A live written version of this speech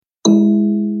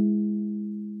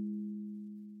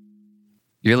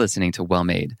You're listening to Well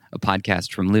Made, a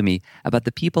podcast from Lumi about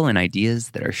the people and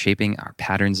ideas that are shaping our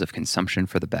patterns of consumption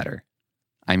for the better.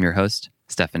 I'm your host,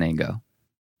 Stefan Ango.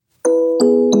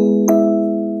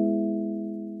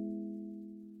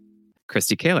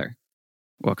 Christy Kaler,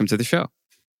 welcome to the show.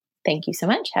 Thank you so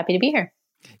much. Happy to be here.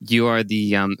 You are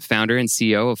the founder and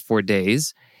CEO of 4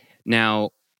 Days.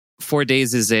 Now, 4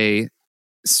 Days is a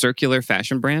circular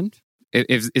fashion brand.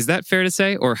 Is that fair to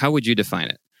say, or how would you define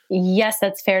it? Yes,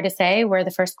 that's fair to say. We're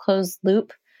the first closed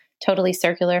loop, totally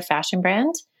circular fashion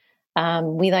brand.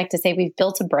 We like to say we've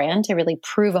built a brand to really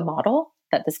prove a model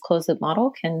that this closed loop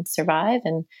model can survive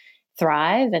and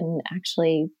thrive and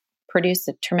actually produce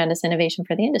a tremendous innovation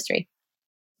for the industry.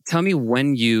 Tell me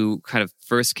when you kind of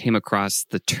first came across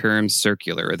the term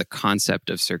circular or the concept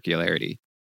of circularity.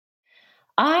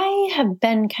 I have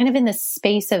been kind of in the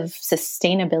space of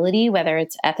sustainability, whether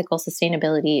it's ethical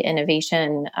sustainability,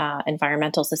 innovation,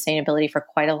 environmental sustainability for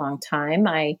quite a long time.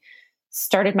 I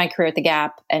started my career at The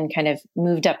Gap and kind of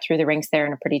moved up through the ranks there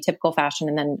in a pretty typical fashion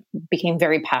and then became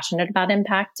very passionate about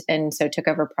impact. And so took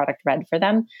over Product Red for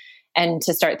them. And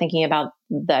to start thinking about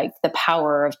the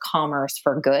power of commerce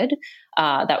for good,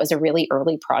 that was a really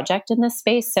early project in this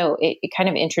space. So it kind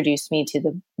of introduced me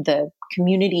to the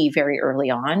community very early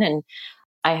on. And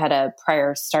I had a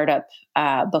prior startup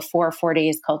before 4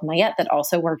 Days called Mayette that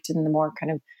also worked in the more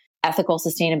kind of ethical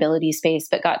sustainability space,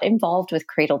 but got involved with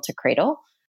Cradle to Cradle.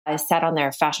 I sat on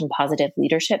their fashion positive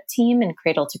leadership team, and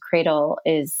Cradle to Cradle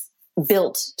is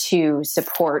built to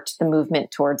support the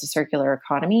movement towards a circular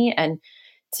economy. And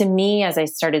to me, as I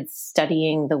started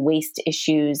studying the waste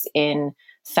issues in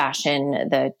fashion,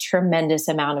 the tremendous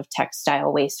amount of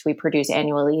textile waste we produce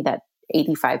annually, that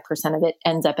 85% of it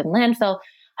ends up in landfill,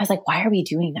 I was like, why are we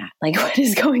doing that? Like, what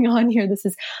is going on here? This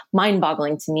is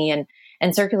mind-boggling to me. And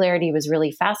circularity was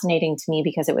really fascinating to me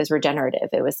because it was regenerative.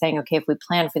 It was saying, okay, if we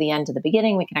plan for the end to the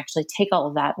beginning, we can actually take all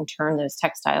of that and turn those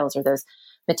textiles or those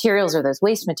materials or those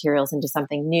waste materials into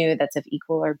something new that's of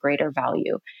equal or greater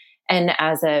value. And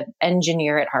as an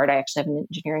engineer at heart, I actually have an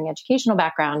engineering educational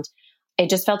background. It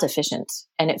just felt efficient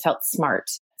and it felt smart.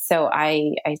 So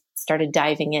I started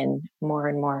diving in more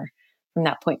and more from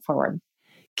that point forward.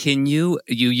 You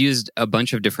used a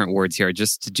bunch of different words here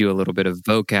just to do a little bit of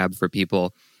vocab for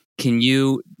people. Can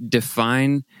you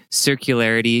define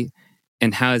circularity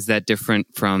and how is that different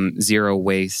from zero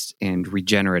waste and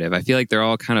regenerative? I feel like they're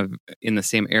all kind of in the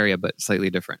same area, but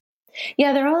slightly different.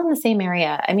 Yeah, they're all in the same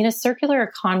area. I mean, a circular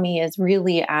economy is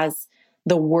really, as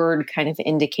the word kind of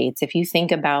indicates, if you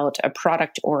think about a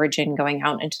product origin going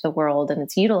out into the world and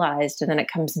it's utilized and then it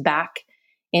comes back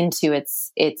into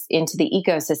into the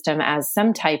ecosystem as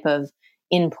some type of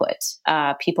input.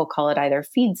 People call it either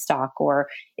feedstock, or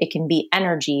it can be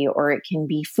energy, or it can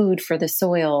be food for the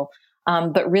soil.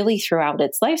 But really throughout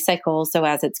its life cycle, so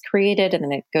as it's created and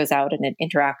then it goes out and it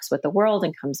interacts with the world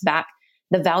and comes back,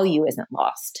 the value isn't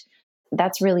lost.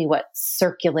 That's really what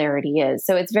circularity is.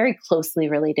 So it's very closely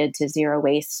related to zero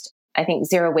waste. I think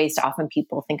zero waste, often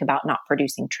people think about not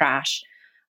producing trash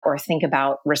or think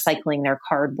about recycling their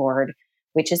cardboard,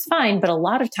 which is fine. But a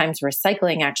lot of times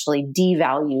recycling actually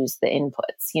devalues the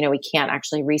inputs. We can't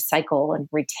actually recycle and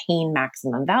retain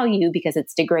maximum value because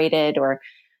it's degraded, or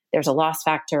there's a loss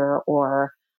factor,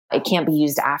 or it can't be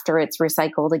used after it's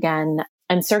recycled again.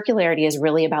 And circularity is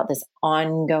really about this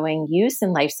ongoing use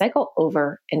and life cycle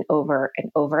over and over and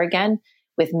over again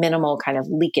with minimal kind of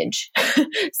leakage,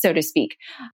 so to speak.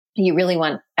 You really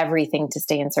want everything to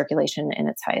stay in circulation in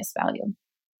its highest value.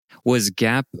 Was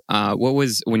Gap,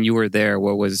 when you were there,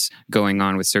 what was going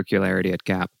on with circularity at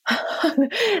Gap?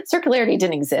 Circularity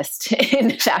didn't exist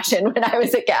in fashion when I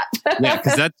was at Gap. Yeah,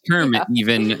 because that term,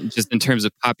 even just in terms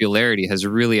of popularity, has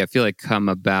really, I feel like, come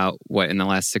about, in the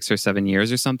last 6 or 7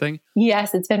 years or something?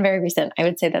 Yes, it's been very recent. I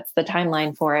would say that's the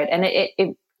timeline for it. And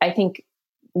I think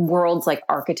worlds like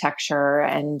architecture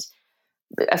and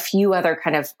a few other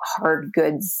kind of hard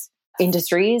goods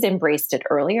industries embraced it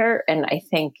earlier. And I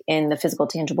think in the physical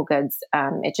tangible goods,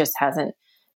 it just hasn't,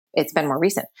 it's been more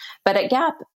recent. But at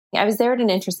Gap, I was there at an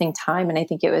interesting time. And I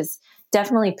think it was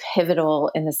definitely pivotal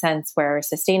in the sense where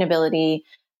sustainability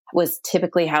was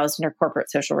typically housed under corporate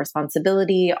social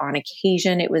responsibility. On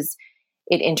occasion,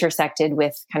 it intersected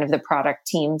with kind of the product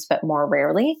teams, but more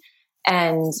rarely.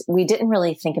 And we didn't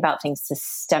really think about things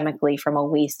systemically from a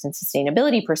waste and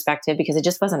sustainability perspective because it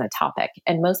just wasn't a topic.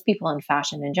 And most people in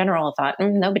fashion in general thought,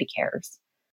 nobody cares.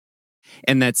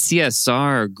 And that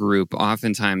CSR group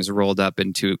oftentimes rolled up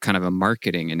into kind of a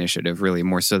marketing initiative, really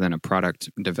more so than a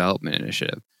product development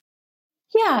initiative.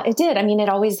 Yeah, it did. I mean, it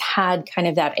always had kind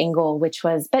of that angle,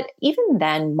 but even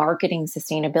then, marketing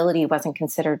sustainability wasn't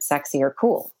considered sexy or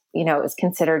cool. it was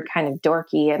considered kind of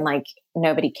dorky and like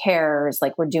nobody cares,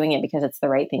 like we're doing it because it's the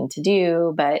right thing to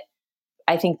do. But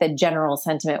I think the general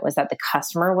sentiment was that the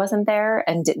customer wasn't there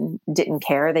and didn't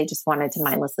care. They just wanted to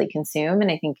mindlessly consume.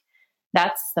 And I think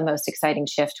that's the most exciting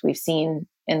shift we've seen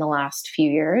in the last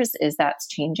few years, is that's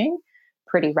changing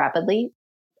pretty rapidly.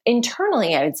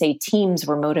 Internally, I would say teams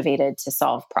were motivated to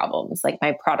solve problems. Like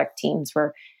my product teams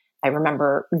were, I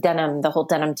remember the whole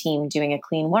denim team doing a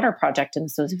clean water project. And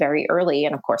this was very early.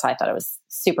 And of course, I thought it was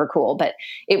super cool, but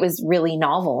it was really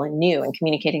novel and new. And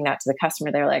communicating that to the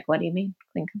customer, they're like, what do you mean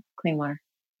clean water?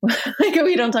 Like,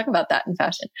 we don't talk about that in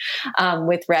fashion.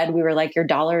 With Red, we were like, your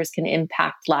dollars can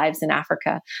impact lives in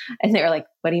Africa. And they were like,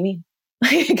 what do you mean?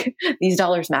 Like, these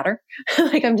dollars matter.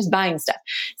 Like, I'm just buying stuff.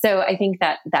 So I think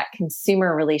that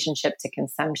consumer relationship to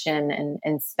consumption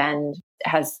and spend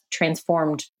has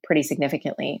transformed pretty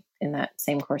significantly in that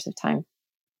same course of time.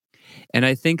 And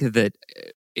I think that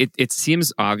it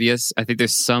seems obvious. I think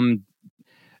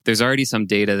there's already some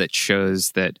data that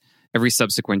shows that every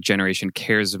subsequent generation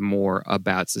cares more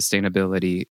about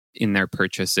sustainability in their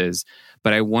purchases.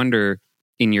 But I wonder,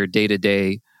 in your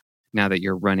day-to-day, now that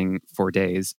you're running 4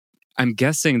 days, I'm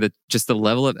guessing that just the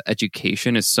level of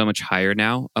education is so much higher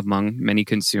now among many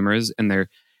consumers, and they're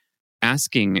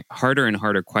asking harder and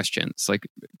harder questions, like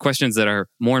questions that are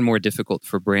more and more difficult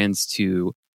for brands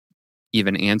to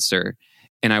even answer.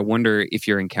 And I wonder if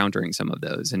you're encountering some of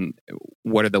those, and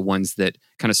what are the ones that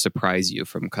kind of surprise you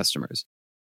from customers?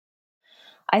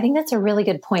 I think that's a really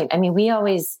good point. I mean, we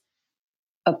always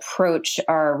approach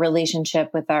our relationship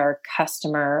with our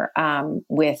customer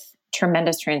with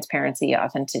tremendous transparency,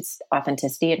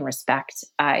 authenticity, and respect.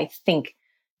 I think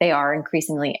they are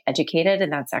increasingly educated,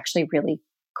 and that's actually really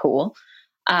cool.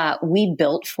 We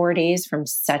built 4 days from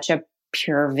such a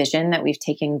pure vision that we've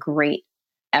taken great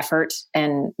effort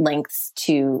and lengths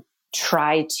to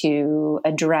try to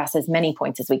address as many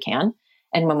points as we can.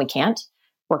 And when we can't,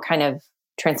 we're kind of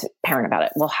transparent about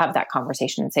it. We'll have that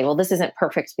conversation and say, well, this isn't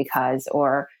perfect because,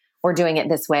 or we're doing it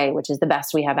this way, which is the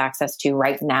best we have access to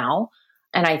right now.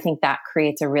 And I think that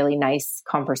creates a really nice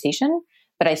conversation.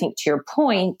 But I think, to your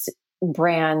point,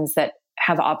 brands that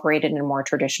have operated in a more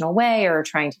traditional way, or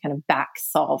trying to kind of back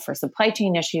solve for supply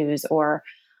chain issues, or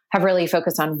have really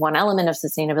focused on one element of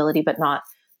sustainability, but not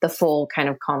the full kind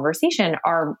of conversation,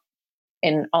 are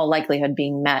in all likelihood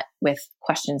being met with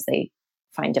questions they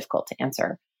find difficult to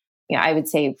answer. Yeah, I would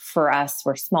say for us,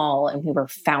 we're small and we were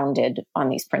founded on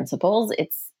these principles.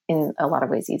 It's in a lot of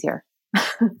ways easier.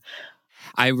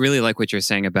 I really like what you're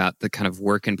saying about the kind of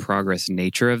work in progress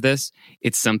nature of this.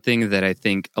 It's something that I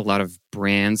think a lot of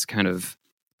brands kind of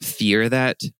fear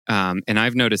that. And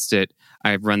I've noticed it.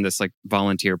 I've run this like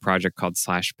volunteer project called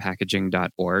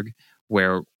 /packaging.org,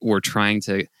 where we're trying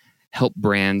to help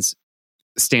brands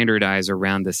standardize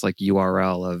around this like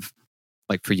URL of,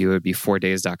 like, for you, it would be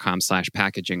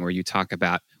 4days.com/packaging, where you talk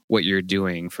about what you're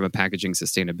doing from a packaging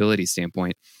sustainability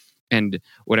standpoint. And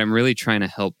what I'm really trying to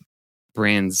help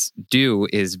brands do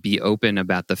is be open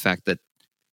about the fact that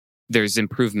there's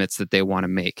improvements that they want to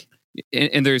make.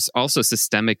 And there's also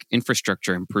systemic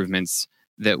infrastructure improvements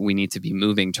that we need to be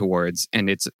moving towards. And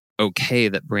it's okay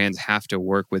that brands have to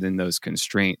work within those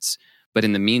constraints. But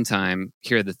in the meantime,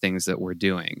 here are the things that we're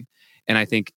doing. And I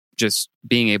think just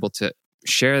being able to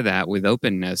share that with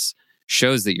openness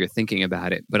shows that you're thinking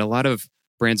about it. But a lot of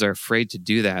brands are afraid to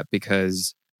do that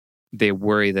because they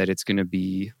worry that it's going to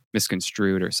be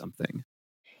misconstrued or something.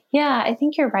 Yeah, I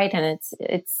think you're right. And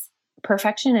it's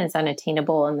perfection is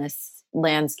unattainable in this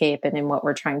landscape and in what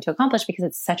we're trying to accomplish, because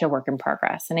it's such a work in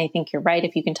progress. And I think you're right.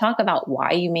 If you can talk about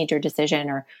why you made your decision,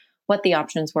 or what the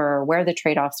options were, or where the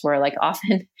trade-offs were, like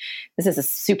often, this is a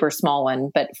super small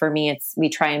one, but for me, we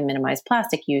try and minimize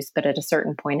plastic use, but at a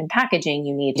certain point in packaging,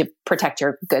 you need to protect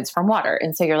your goods from water.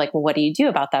 And so you're like, well, what do you do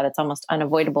about that? It's almost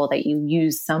unavoidable that you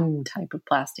use some type of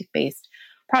plastic-based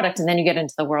product. And then you get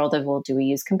into the world of, well, do we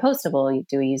use compostable?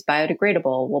 Do we use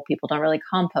biodegradable? Well, people don't really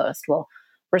compost. Well,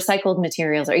 recycled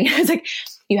materials are, it's like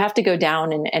you have to go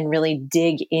down and really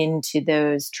dig into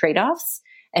those trade-offs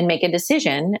and make a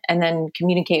decision, and then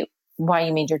communicate why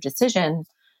you made your decision,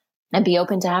 and be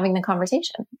open to having the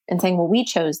conversation and saying, well, we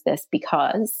chose this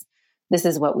because this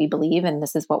is what we believe, and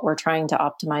this is what we're trying to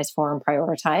optimize for and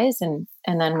prioritize. And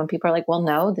then when people are like, well,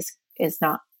 no, this is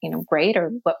not, great,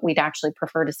 or what we'd actually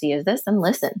prefer to see is this, and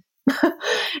listen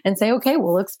and say, okay,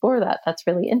 we'll explore that. That's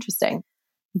really interesting.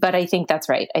 But I think that's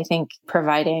right. I think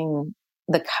providing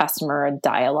the customer a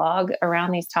dialogue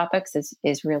around these topics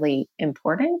is really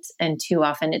important. And too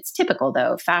often, it's typical,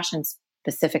 though. Fashion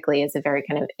specifically is a very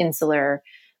kind of insular,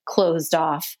 closed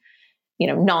off,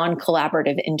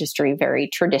 non-collaborative industry very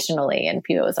traditionally, and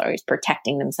people was always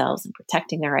protecting themselves and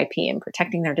protecting their IP and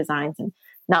protecting their designs and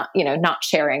not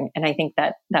sharing. And I think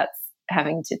that that's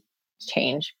having to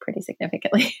change pretty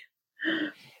significantly.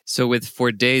 So with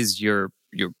 4Days, you're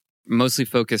mostly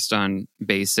focused on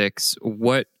basics.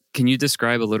 What can you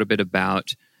describe a little bit about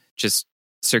just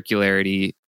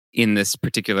circularity in this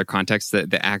particular context,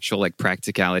 the actual like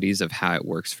practicalities of how it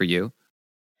works for you?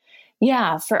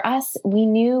 Yeah, for us, we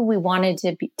knew we wanted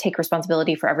to take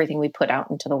responsibility for everything we put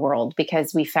out into the world,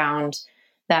 because we found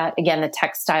that, again, the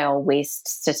textile waste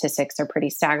statistics are pretty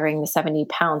staggering. The 70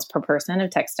 pounds per person of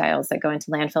textiles that go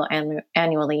into landfill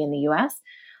annually in the US,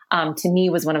 to me,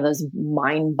 was one of those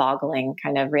mind-boggling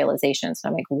kind of realizations.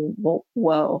 And I'm like,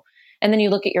 whoa. And then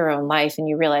you look at your own life and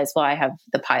you realize, well, I have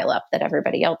the pile up that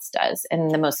everybody else does.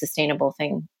 And the most sustainable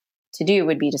thing to do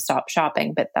would be to stop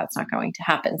shopping, but that's not going to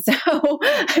happen. So,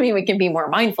 I mean, we can be more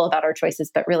mindful about our choices,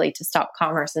 but really to stop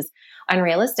commerce is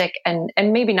unrealistic and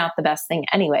maybe not the best thing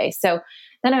anyway. So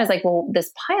then I was like, well,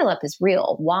 this pileup is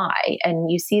real. Why? And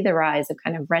you see the rise of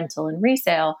kind of rental and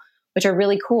resale, which are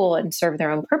really cool and serve their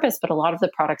own purpose. But a lot of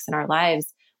the products in our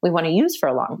lives we want to use for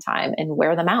a long time and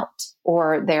wear them out,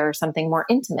 or they're something more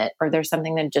intimate, or there's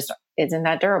something that just isn't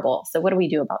that durable. So what do we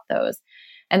do about those?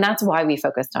 And that's why we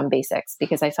focused on basics,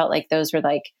 because I felt like those were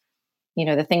like,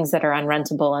 the things that are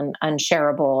unrentable and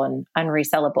unshareable and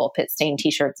unresellable, pit stained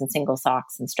t-shirts and single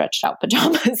socks and stretched out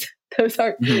pajamas. Those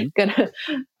aren't going to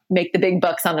make the big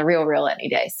bucks on the real any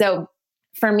day. So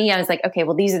for me, I was like, okay,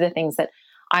 well, these are the things that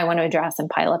I want to address and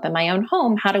pile up in my own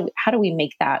home. How do we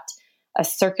make that a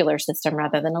circular system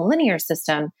rather than a linear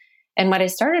system? And what I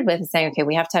started with is saying, okay,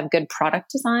 we have to have good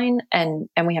product design and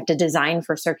we have to design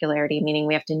for circularity, meaning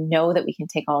we have to know that we can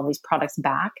take all of these products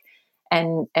back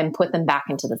and put them back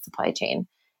into the supply chain.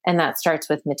 And that starts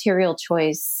with material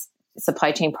choice,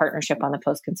 supply chain partnership on the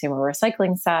post-consumer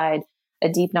recycling side, a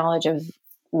deep knowledge of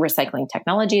recycling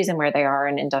technologies and where they are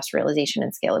in industrialization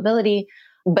and scalability.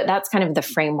 But that's kind of the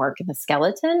framework and the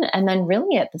skeleton. And then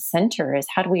really at the center is,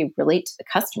 how do we relate to the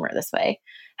customer this way?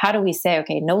 How do we say,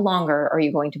 okay, no longer are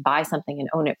you going to buy something and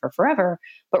own it for forever,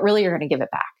 but really you're going to give it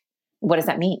back? What does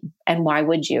that mean? And why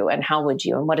would you? And how would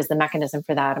you? And what is the mechanism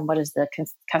for that? And what does the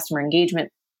customer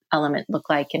engagement element look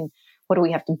like? And what do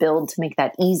we have to build to make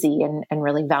that easy and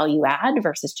really value add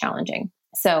versus challenging?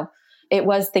 So it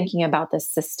was thinking about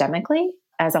this systemically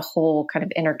as a whole kind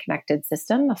of interconnected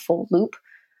system, a full loop,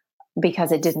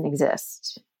 because it didn't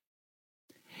exist.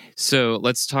 So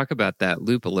let's talk about that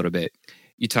loop a little bit.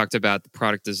 You talked about the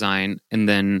product design and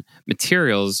then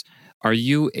materials. Are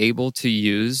you able to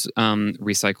use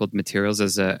recycled materials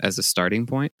as a starting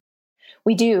point?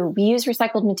 We do. We use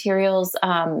recycled materials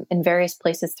in various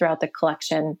places throughout the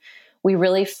collection. We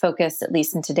really focus, at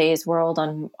least in today's world,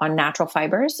 on natural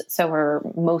fibers. So we're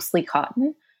mostly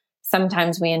cotton.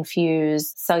 Sometimes we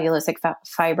infuse cellulosic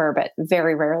fiber, but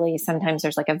very rarely. Sometimes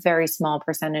there's like a very small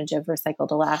percentage of recycled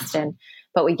elastin,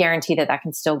 but we guarantee that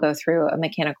can still go through a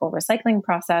mechanical recycling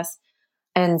process.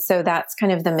 And so that's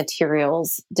kind of the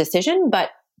materials decision. But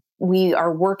we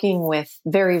are working with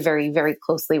very, very, very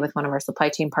closely with one of our supply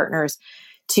chain partners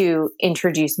to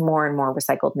introduce more and more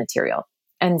recycled material.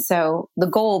 And so the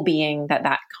goal being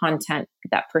that content,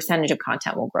 that percentage of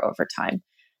content will grow over time.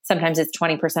 Sometimes it's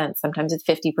 20%, sometimes it's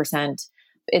 50%.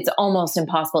 It's almost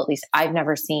impossible. At least I've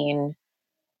never seen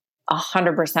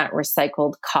 100%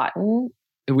 recycled cotton.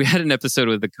 We had an episode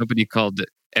with a company called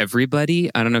Everybody.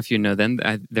 I don't know if you know them.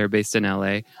 They're based in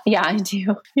LA. Yeah, I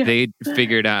do. Yeah. They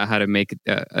figured out how to make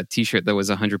a t-shirt that was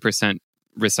 100%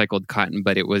 recycled cotton,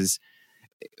 but it was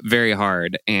very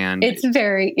hard. And it's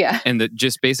very, yeah. And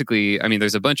just basically, I mean,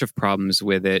 there's a bunch of problems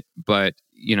with it, but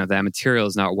that material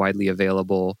is not widely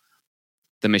available.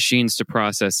 The machines to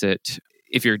process it,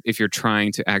 if you're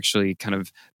trying to actually kind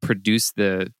of produce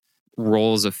the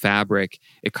rolls of fabric,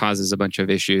 it causes a bunch of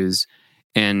issues,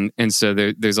 and so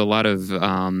there's a lot of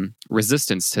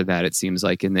resistance to that. It seems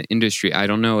like in the industry. I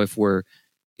don't know if we're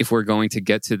going to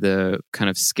get to the kind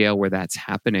of scale where that's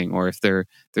happening, or if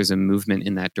there's a movement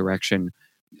in that direction.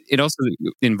 It also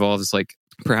involves like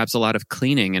perhaps a lot of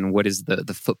cleaning, and what is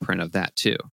the footprint of that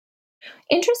too.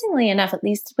 Interestingly enough, at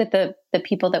least with the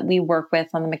people that we work with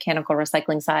on the mechanical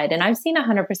recycling side, and I've seen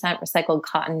 100% recycled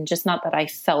cotton, just not that I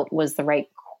felt was the right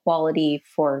quality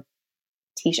for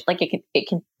t-shirt. Like it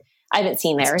can. I haven't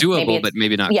seen theirs. It's doable, but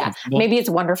maybe not. Yeah, maybe it's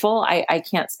wonderful. I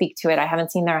can't speak to it. I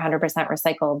haven't seen their 100%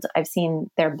 recycled. I've seen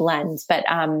their blends, but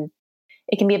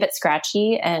it can be a bit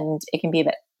scratchy and it can be a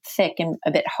bit thick and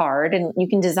a bit hard, and you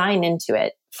can design into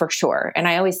it for sure. And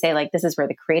I always say, like, this is where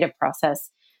the creative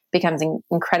process becomes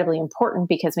incredibly important,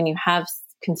 because when you have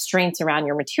constraints around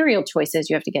your material choices,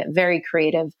 you have to get very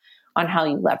creative on how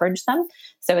you leverage them.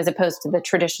 So as opposed to the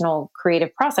traditional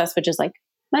creative process, which is like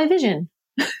my vision,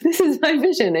 this is my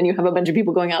vision, and you have a bunch of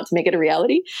people going out to make it a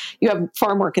reality, you have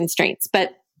far more constraints.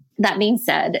 But that being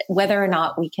said, whether or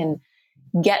not we can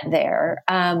get there,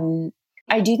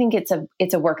 I do think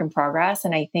it's a work in progress.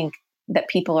 And I think that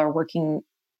people are working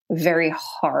very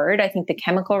hard. I think the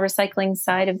chemical recycling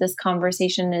side of this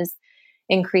conversation is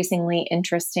increasingly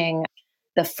interesting.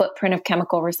 The footprint of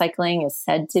chemical recycling is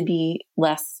said to be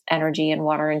less energy and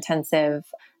water intensive.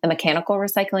 The mechanical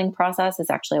recycling process is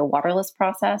actually a waterless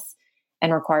process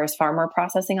and requires far more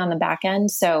processing on the back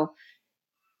end. So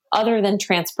other than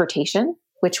transportation,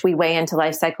 which we weigh into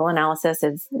life cycle analysis,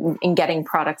 is in getting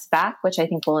products back, which I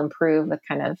think will improve with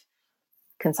kind of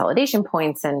consolidation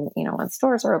points. And, when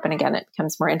stores are open again, it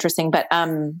becomes more interesting. But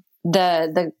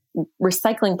the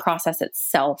recycling process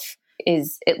itself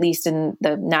is, at least in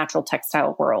the natural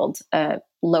textile world, a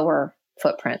lower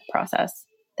footprint process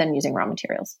than using raw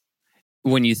materials.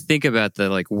 When you think about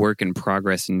the work in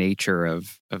progress nature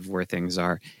of where things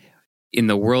are in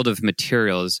the world of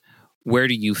materials, where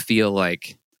do you feel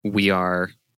like we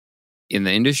are in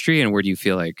the industry, and where do you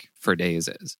feel like For Days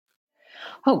is?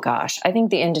 Oh gosh, I think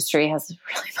the industry has a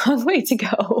really long way to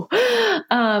go.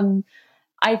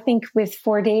 I think with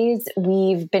 4 Days,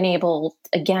 we've been able,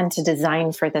 again, to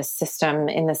design for this system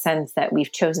in the sense that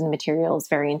we've chosen the materials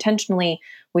very intentionally.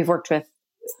 We've worked with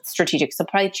strategic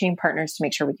supply chain partners to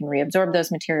make sure we can reabsorb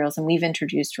those materials, and we've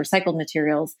introduced recycled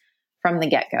materials from the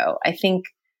get-go. I think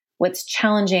what's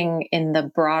challenging in the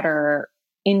broader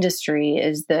industry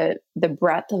is the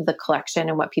breadth of the collection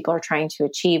and what people are trying to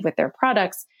achieve with their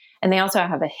products. And they also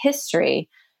have a history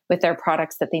with their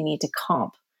products that they need to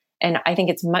comp. And I think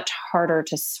it's much harder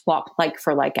to swap like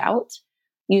for like out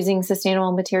using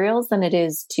sustainable materials than it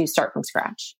is to start from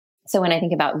scratch. So when I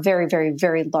think about very, very,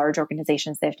 very large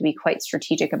organizations, they have to be quite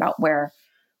strategic about where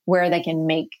they can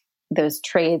make those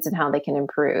trades and how they can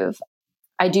improve.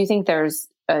 I do think there's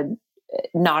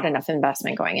not enough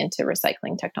investment going into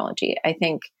recycling technology. I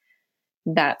think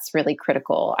that's really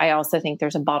critical. I also think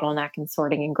there's a bottleneck in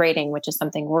sorting and grading, which is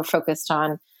something we're focused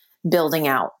on building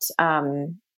out.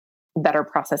 Better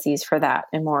processes for that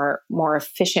and more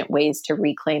efficient ways to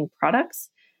reclaim products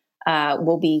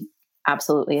will be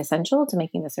absolutely essential to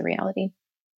making this a reality.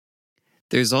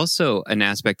 There's also an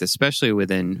aspect, especially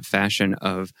within fashion,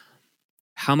 of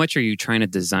how much are you trying to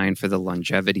design for the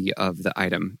longevity of the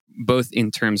item, both in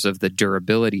terms of the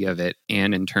durability of it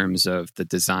and in terms of the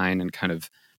design and kind of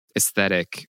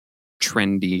aesthetic,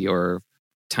 trendy or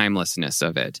timelessness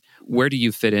of it. Where do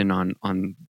you fit in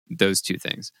on those two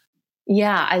things?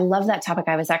 Yeah, I love that topic.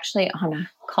 I was actually on a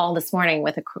call this morning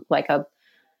with a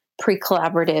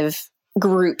pre-collaborative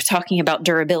group talking about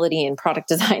durability and product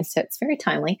design. So it's very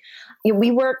timely.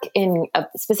 We work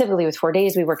specifically with 4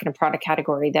 Days, we work in a product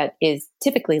category that is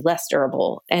typically less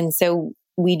durable. And so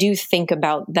we do think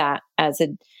about that as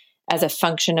a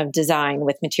function of design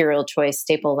with material choice,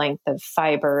 staple length of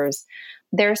fibers.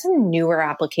 There are some newer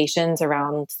applications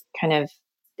around kind of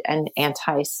an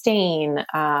anti-stain,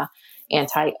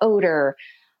 anti-odor.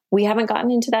 We haven't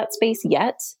gotten into that space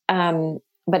yet,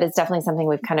 but it's definitely something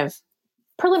we've kind of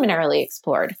preliminarily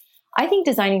explored. I think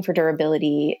designing for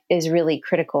durability is really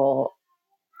critical,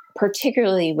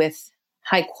 particularly with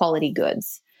high quality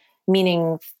goods,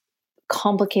 meaning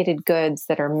complicated goods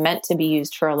that are meant to be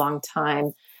used for a long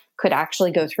time could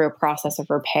actually go through a process of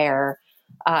repair.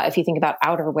 If you think about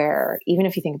outerwear, even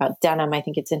if you think about denim, I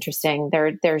think it's interesting.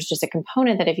 There's just a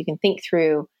component that if you can think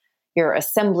through your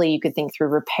assembly, you could think through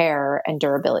repair and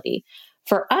durability.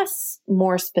 For us,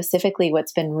 more specifically,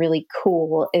 what's been really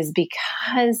cool is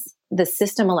because the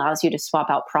system allows you to swap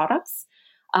out products,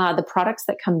 the products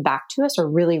that come back to us are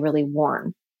really, really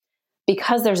worn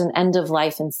because there's an end of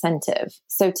life incentive.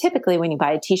 So typically when you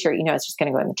buy a t-shirt, it's just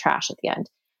going to go in the trash at the end.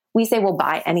 We say we'll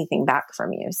buy anything back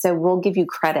from you. So we'll give you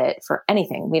credit for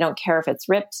anything. We don't care if it's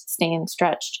ripped, stained,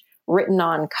 stretched, written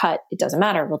on, cut. It doesn't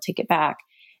matter. We'll take it back.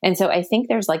 And so I think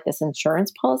there's like this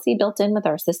insurance policy built in with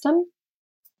our system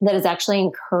that is actually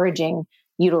encouraging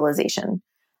utilization.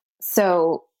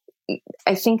 So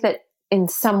I think that in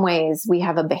some ways we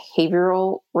have a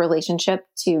behavioral relationship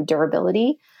to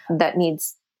durability that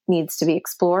needs to be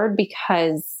explored,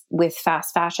 because with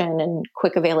fast fashion and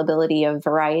quick availability of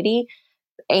variety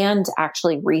and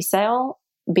actually resale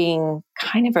being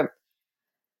kind of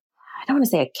I don't want to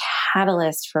say a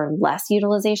catalyst for less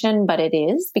utilization, but it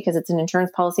is, because it's an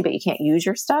insurance policy, but you can't use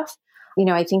your stuff.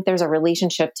 I think there's a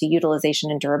relationship to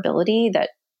utilization and durability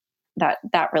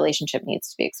that relationship needs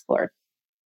to be explored.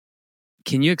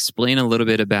 Can you explain a little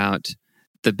bit about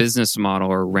the business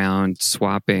model around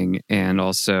swapping and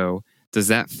also Does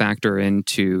that factor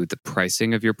into the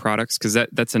pricing of your products? Because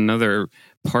that's another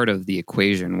part of the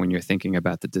equation when you're thinking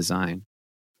about the design.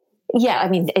 Yeah, I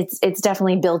mean, it's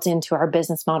definitely built into our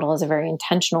business model as a very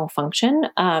intentional function.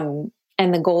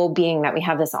 And the goal being that we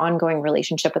have this ongoing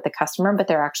relationship with the customer, but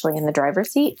they're actually in the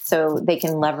driver's seat. So they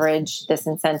can leverage this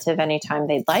incentive anytime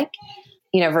they'd like,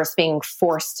 versus being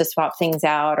forced to swap things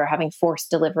out or having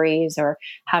forced deliveries or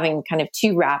having kind of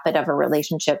too rapid of a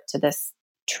relationship to this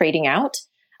trading out.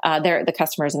 The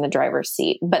customer's in the driver's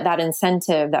seat. But that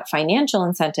incentive, that financial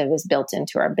incentive is built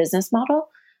into our business model,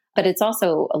 but it's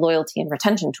also a loyalty and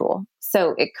retention tool.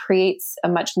 So it creates a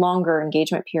much longer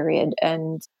engagement period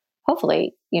and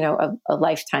hopefully, a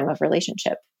lifetime of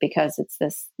relationship because it's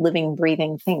this living,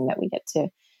 breathing thing that we get to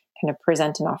kind of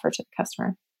present and offer to the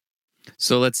customer.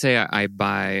 So let's say I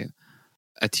buy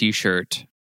a t-shirt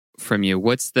from you.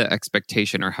 What's the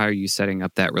expectation or how are you setting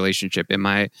up that relationship?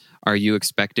 Are you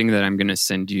expecting that I'm going to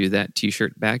send you that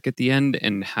t-shirt back at the end?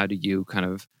 And how do you kind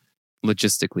of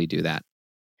logistically do that?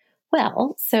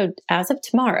 Well, so as of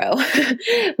tomorrow,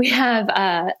 we have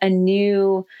a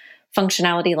new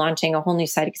functionality launching, a whole new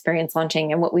site experience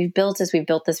launching. And what we've built is we've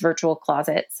built this virtual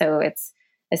closet. So it's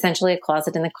essentially a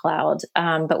closet in the cloud,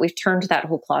 but we've turned that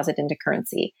whole closet into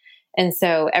currency. And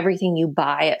so everything you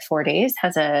buy at 4 days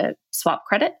has a swap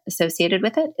credit associated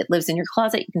with it. It lives in your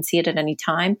closet. You can see it at any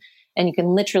time. And you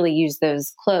can literally use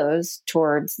those clothes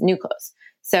towards new clothes.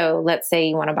 So let's say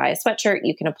you want to buy a sweatshirt,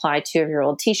 you can apply 2 of your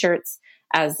old t-shirts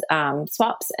as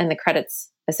swaps, and the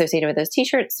credits associated with those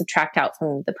t-shirts subtract out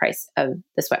from the price of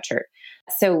the sweatshirt.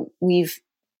 So we've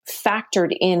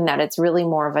factored in that it's really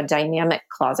more of a dynamic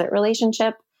closet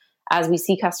relationship. As we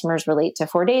see customers relate to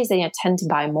 4 days, they tend to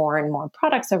buy more and more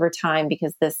products over time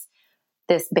because this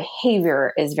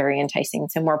behavior is very enticing.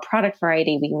 So more product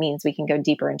variety means we can go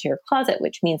deeper into your closet,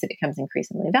 which means it becomes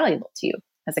increasingly valuable to you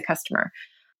as a customer.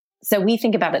 So we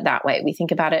think about it that way. We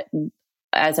think about it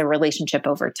as a relationship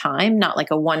over time, not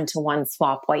like a one-to-one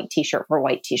swap white t-shirt for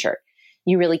white t-shirt.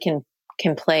 You really can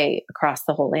play across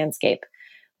the whole landscape.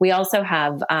 We also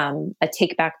have a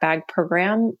take back bag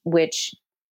program, which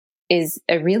is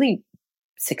a really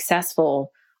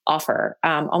successful offer,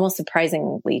 almost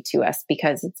surprisingly to us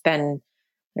because it's been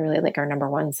really like our number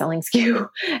one selling SKU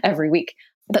every week.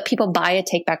 But people buy a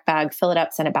take back bag, fill it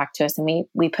up, send it back to us, and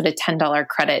we put a $10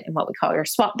 credit in what we call your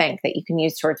swap bank that you can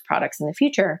use towards products in the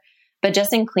future. But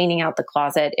just in cleaning out the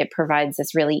closet, it provides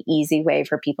this really easy way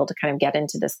for people to kind of get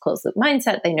into this closed loop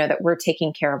mindset. They know that we're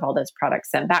taking care of all those products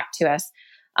sent back to us.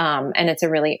 And it's a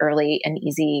really early and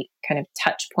easy kind of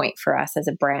touch point for us as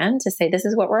a brand to say, this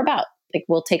is what we're about. Like,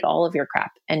 we'll take all of your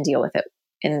crap and deal with it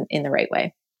in the right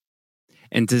way.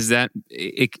 And does that,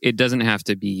 it doesn't have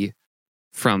to be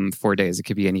from 4 days. It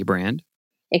could be any brand.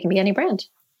 It can be any brand.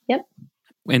 Yep.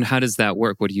 And how does that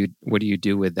work? What do you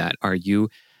do with that? Are you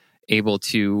able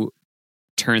to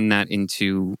turn that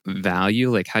into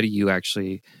value? Like, how do you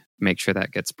actually make sure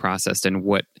that gets processed? And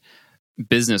what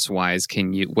business-wise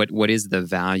what is the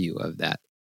value of that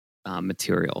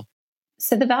material?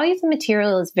 So the value of the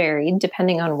material is varied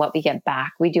depending on what we get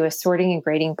back. We do a sorting and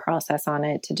grading process on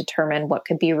it to determine what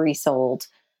could be resold,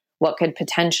 what could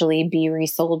potentially be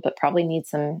resold, but probably needs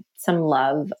some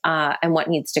love, and what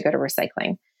needs to go to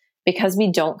recycling. Because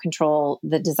we don't control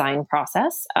the design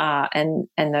process and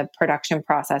the production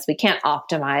process, we can't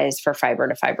optimize for fiber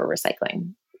to fiber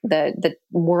recycling. The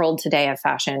world today of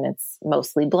fashion, it's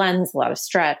mostly blends, a lot of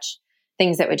stretch,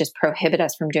 things that would just prohibit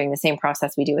us from doing the same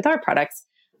process we do with our products.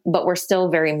 But we're still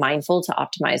very mindful to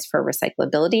optimize for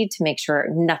recyclability to make sure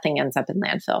nothing ends up in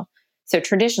landfill. So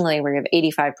traditionally, where you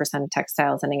have 85% of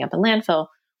textiles ending up in landfill,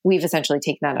 we've essentially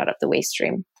taken that out of the waste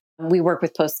stream. We work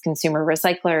with post-consumer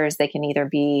recyclers. They can either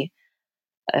be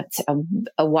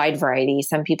a wide variety.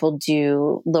 Some people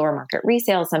do lower market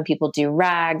resale. Some people do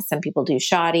rags. Some people do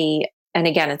shoddy. And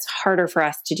again, it's harder for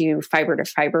us to do fiber to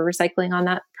fiber recycling on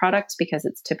that product because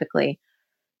it's typically,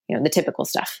 the typical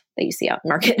stuff that you see out in the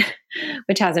market,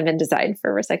 which hasn't been designed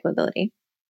for recyclability.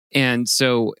 And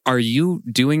so are you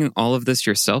doing all of this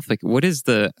yourself? Like, what is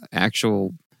the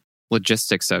actual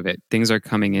logistics of it? Things are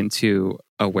coming into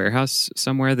a warehouse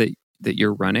somewhere that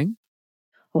you're running?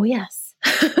 Oh, yes.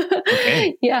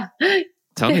 Okay. Yeah.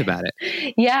 Tell me about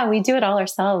it. Yeah, we do it all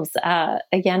ourselves.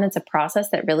 Again, it's a process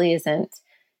that really isn't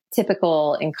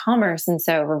typical in commerce. And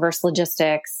so reverse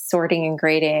logistics, sorting and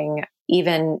grading,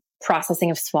 even processing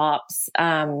of swaps,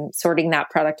 sorting that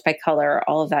product by color,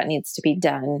 all of that needs to be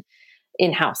done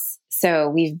in-house. So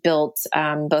we've built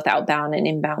both outbound and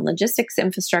inbound logistics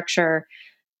infrastructure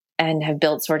and have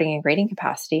built sorting and grading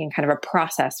capacity and kind of a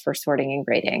process for sorting and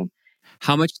grading.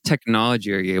 How much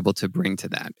technology are you able to bring to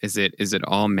that? Is it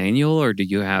all manual, or do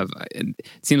you have? It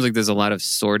seems like there's a lot of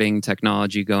sorting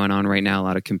technology going on right now, a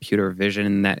lot of computer vision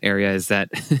in that area. Is that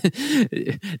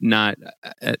not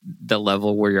at the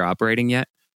level where you're operating yet?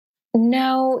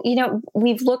 No,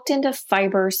 we've looked into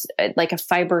fibers, like a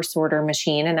fiber sorter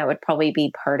machine, and that would probably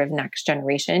be part of next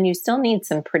generation. You still need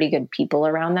some pretty good people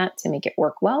around that to make it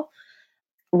work well.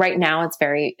 Right now, it's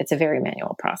a very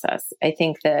manual process. I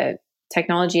think the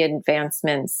technology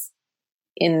advancements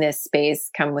in this space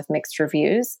come with mixed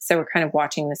reviews. So we're kind of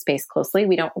watching the space closely.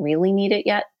 We don't really need it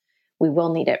yet. We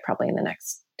will need it probably in the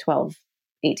next 12,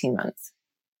 18 months.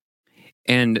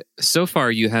 And so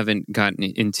far, you haven't gotten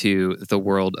into the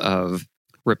world of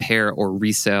repair or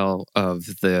resale of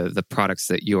the products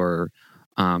that you're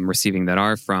receiving that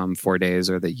are from 4Days,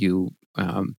 or that you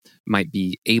might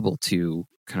be able to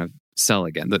kind of sell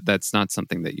again. That's not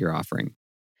something that you're offering.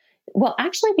 Well,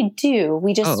 actually, we do.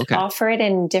 We just Okay. offer it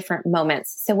in different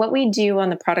moments. So what we do on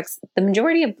the products, the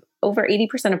majority of over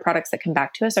 80% of products that come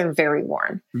back to us are very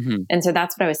worn. Mm-hmm. And so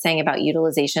that's what I was saying about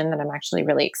utilization that I'm actually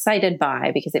really excited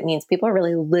by, because it means people are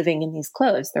really living in these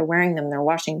clothes. They're wearing them, they're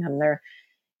washing them, they're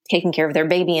taking care of their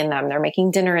baby in them, they're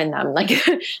making dinner in them. Like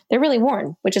they're really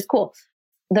worn, which is cool.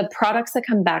 The products that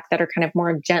come back that are kind of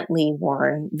more gently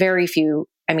worn, very few,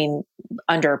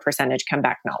 under a percentage come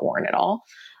back not worn at all.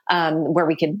 Where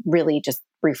we could really just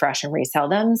refresh and resell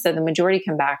them. So the majority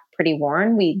come back pretty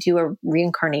worn. We do a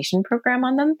reincarnation program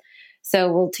on them.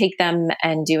 So we'll take them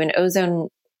and do an ozone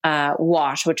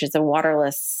wash, which is a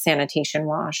waterless sanitation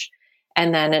wash,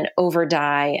 and then an over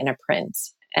dye and a print.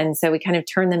 And so we kind of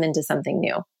turn them into something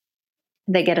new.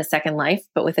 They get a second life,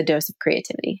 but with a dose of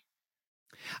creativity.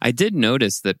 I did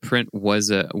notice that print was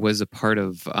a part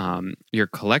of your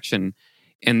collection.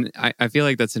 And I feel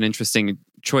like that's an interesting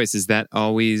choice. Is that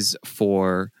always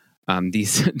for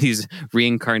these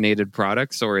reincarnated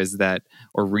products, or is that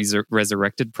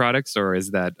resurrected products, or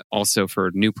is that also for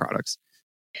new products?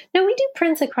 No, we do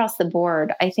prints across the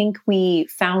board. I think we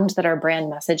found that our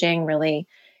brand messaging really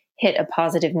hit a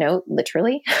positive note,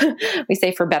 literally. We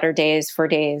say for better days, for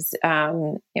days,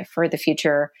 for the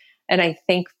future. And I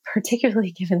think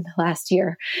particularly given the last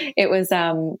year, it was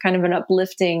kind of an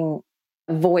uplifting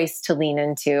voice to lean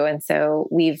into. And so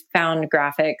we've found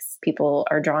graphics people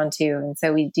are drawn to. And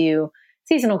so we do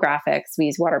seasonal graphics. We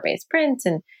use water-based print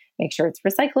and make sure it's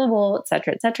recyclable, et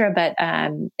cetera, et cetera. But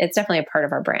it's definitely a part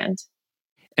of our brand.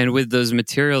 And with those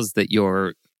materials that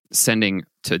you're sending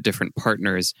to different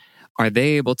partners, are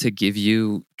they able to give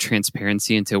you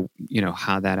transparency into,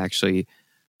 how that actually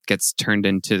gets turned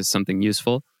into something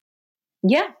useful?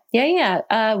 Yeah.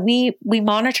 We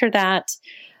monitor that.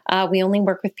 We only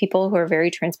work with people who are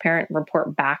very transparent and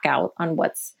report back out on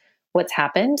what's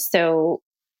happened. So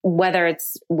whether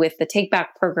it's with the take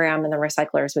back program and the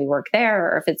recyclers we work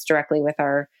there, or if it's directly with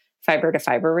our fiber to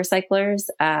fiber recyclers,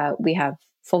 we have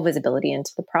full visibility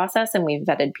into the process, and we've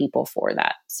vetted people for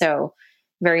that. So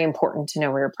very important to know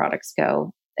where your products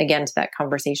go. Again, to that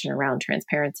conversation around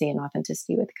transparency and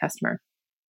authenticity with the customer.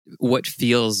 What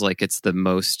feels like it's the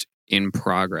most in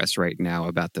progress right now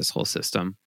about this whole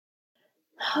system?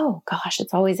 Oh gosh,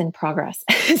 it's always in progress.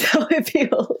 Is how it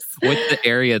feels. What's the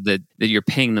area that you're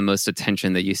paying the most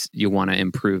attention, that you want to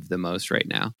improve the most right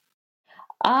now?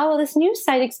 Well, this new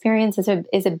site experience is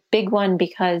a big one,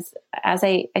 because as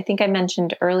I think I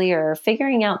mentioned earlier,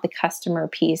 figuring out the customer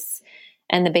piece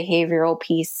and the behavioral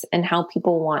piece and how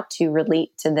people want to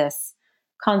relate to this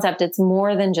concept. It's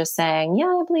more than just saying, yeah,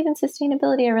 I believe in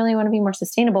sustainability, I really want to be more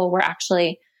sustainable. We're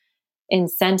actually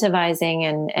incentivizing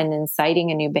and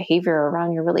inciting a new behavior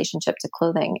around your relationship to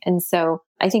clothing. And so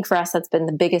I think for us, that's been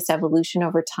the biggest evolution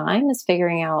over time, is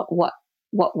figuring out what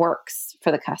works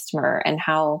for the customer and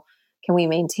how can we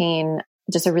maintain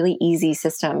just a really easy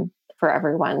system for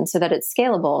everyone, so that it's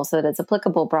scalable, so that it's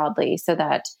applicable broadly, so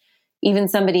that even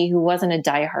somebody who wasn't a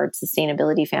diehard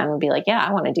sustainability fan would be like, yeah,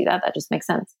 I want to do that. That just makes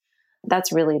sense.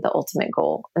 That's really the ultimate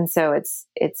goal. And so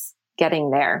it's getting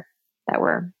there that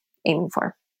we're aiming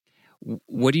for.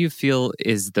 What do you feel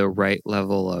is the right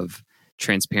level of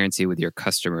transparency with your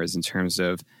customers, in terms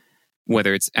of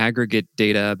whether it's aggregate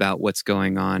data about what's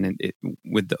going on and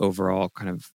with the overall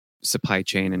kind of supply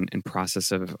chain and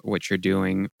process of what you're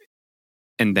doing,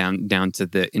 and down to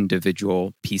the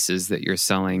individual pieces that you're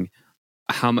selling?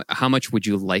 How much would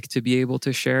you like to be able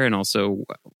to share, and also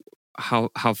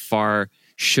how far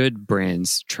should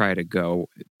brands try to go?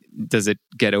 Does it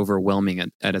get overwhelming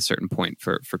at a certain point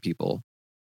for people?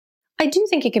 I do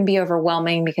think it can be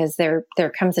overwhelming, because there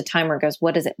comes a time where it goes,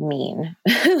 what does it mean?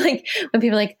 Like when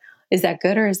people are like, is that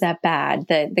good or is that bad?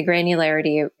 The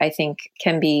granularity, I think,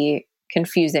 can be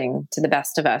confusing to the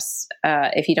best of us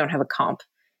if you don't have a comp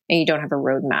and you don't have a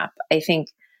roadmap. I think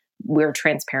we're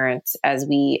transparent as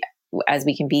we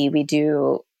can be. We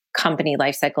do company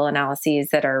lifecycle analyses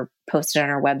that are posted on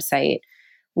our website.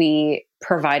 We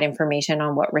provide information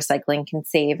on what recycling can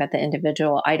save at the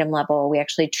individual item level. We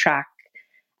actually track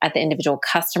at the individual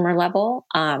customer level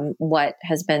what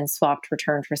has been swapped,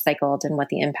 returned, recycled, and what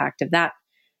the impact of that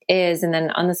is. And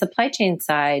then on the supply chain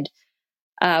side,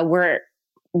 we're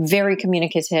very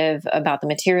communicative about the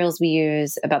materials we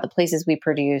use, about the places we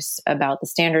produce, about the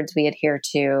standards we adhere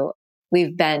to.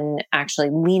 We've been actually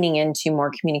leaning into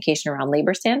more communication around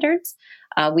labor standards.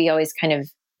 We always kind of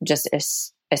just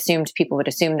assumed people would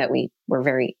assume that we were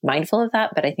very mindful of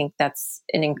that, but I think that's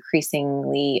an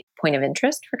increasingly point of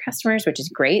interest for customers, which is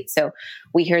great. So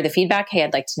we hear the feedback, hey,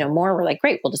 I'd like to know more. We're like,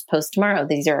 great, we'll just post tomorrow.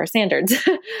 These are our standards.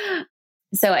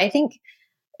 So I think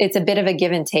it's a bit of a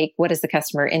give and take. What is the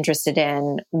customer interested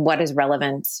in? What is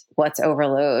relevant? What's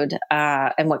overload?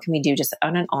 And what can we do just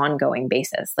on an ongoing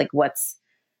basis? Like what's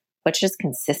just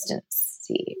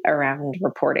consistency around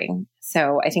reporting.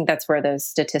 So I think that's where those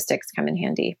statistics come in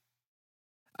handy.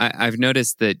 I've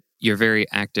noticed that you're very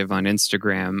active on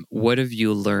Instagram. What have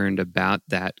you learned about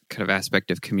that kind of aspect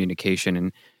of communication,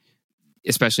 and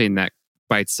especially in that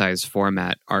bite-sized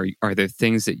format? Are there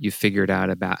things that you figured out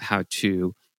about how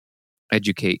to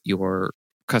educate your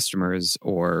customers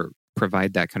or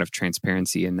provide that kind of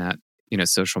transparency in that,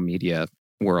 social media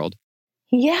world?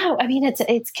 Yeah, I mean,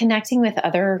 it's connecting with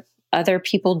other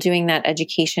people doing that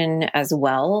education as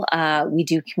well. We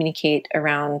do communicate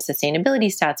around sustainability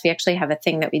stats. We actually have a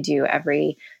thing that we do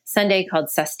every Sunday called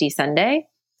Susty Sunday.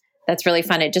 That's really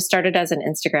fun. It just started as an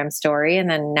Instagram story, and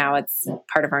then now it's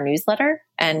part of our newsletter.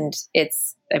 And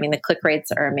the click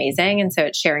rates are amazing. And so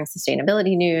it's sharing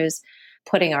sustainability news,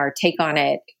 putting our take on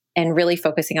it, and really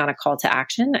focusing on a call to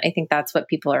action. I think that's what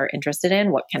people are interested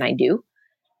in. What can I do?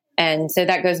 And so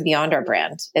that goes beyond our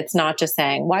brand. It's not just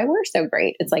saying why we're so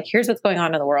great. It's like, here's what's going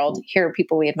on in the world. Here are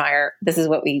people we admire. This is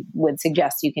what we would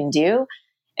suggest you can do.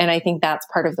 And I think that's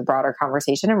part of the broader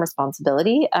conversation and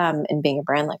responsibility in being a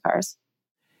brand like ours.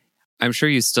 I'm sure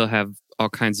you still have all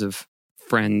kinds of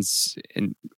friends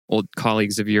and old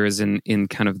colleagues of yours in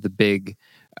kind of the big,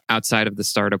 outside of the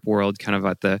startup world, kind of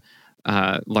at the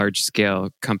large scale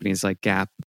companies like Gap.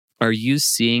 Are you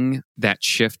seeing that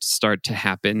shift start to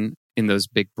happen in those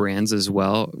big brands as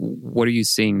well? What are you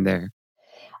seeing there?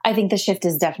 I think the shift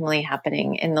is definitely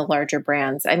happening in the larger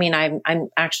brands. I mean, I'm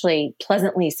actually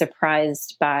pleasantly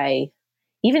surprised by,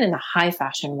 even in the high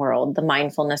fashion world, the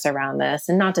mindfulness around this.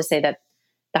 And not to say that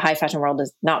the high fashion world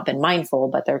has not been mindful,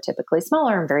 but they're typically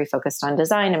smaller and very focused on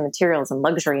design and materials and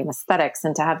luxury and aesthetics.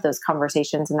 And to have those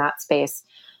conversations in that space,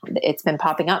 it's been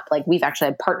popping up. Like we've actually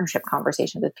had partnership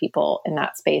conversations with people in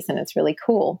that space. And it's really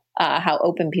cool how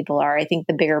open people are. I think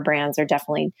the bigger brands are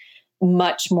definitely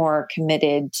much more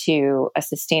committed to a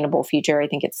sustainable future. I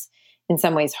think it's in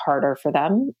some ways harder for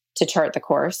them to chart the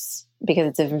course because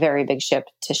it's a very big ship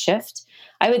to shift.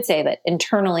 I would say that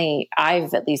internally,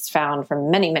 I've at least found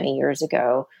from many, many years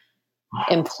ago,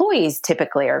 employees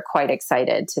typically are quite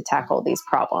excited to tackle these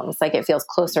problems. Like it feels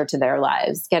closer to their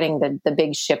lives. Getting the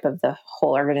big ship of the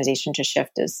whole organization to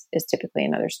shift is typically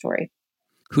another story.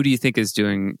 Who do you think is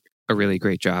doing a really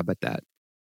great job at that?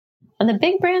 On the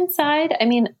big brand side, I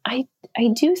mean, I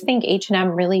do think H&M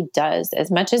really does, as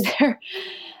much as they're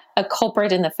a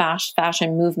culprit in the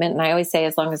fashion movement. And I always say,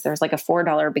 as long as there's like a $4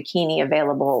 bikini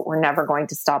available, we're never going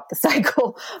to stop the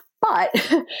cycle. But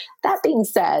that being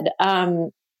said,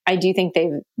 I do think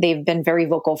they've been very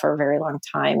vocal for a very long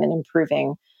time in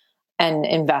improving and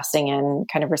investing in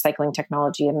kind of recycling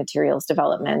technology and materials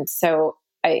development. So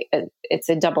it's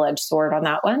a double-edged sword on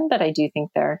that one, but I do think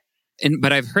they're.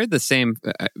 But I've heard the same,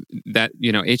 that,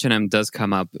 H&M does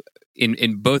come up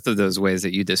in both of those ways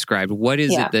that you described. What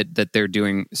is it that they're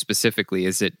doing specifically?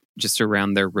 Is it just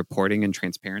around their reporting and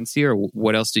transparency, or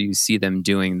what else do you see them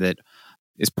doing that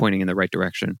is pointing in the right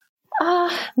direction?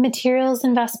 Materials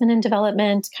investment and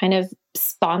development, kind of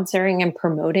sponsoring and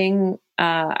promoting,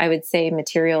 I would say,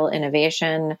 material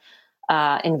innovation,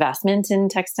 investment in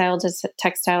textile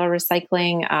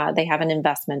recycling. They have an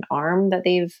investment arm that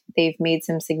they've made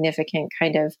some significant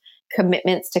kind of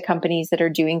commitments to companies that are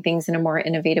doing things in a more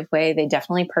innovative way. They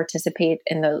definitely participate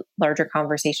in the larger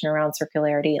conversation around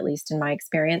circularity, at least in my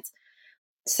experience.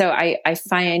 So I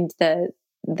find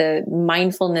the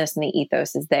mindfulness and the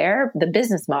ethos is there. The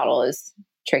business model is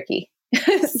tricky.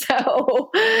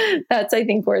 So that's, I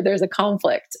think, where there's a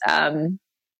conflict.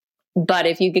 But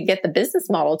if you could get the business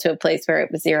model to a place where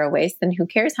it was zero waste, then who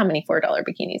cares how many $4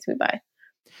 bikinis we buy?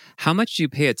 How much do you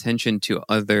pay attention to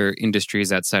other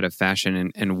industries outside of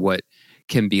fashion and what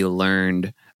can be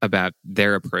learned about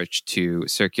their approach to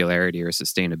circularity or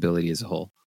sustainability as a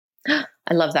whole?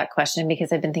 I love that question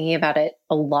because I've been thinking about it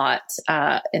a lot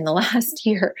in the last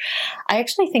year. I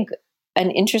actually think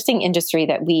an interesting industry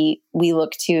that we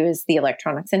look to is the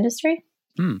electronics industry.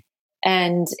 Hmm.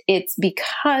 And it's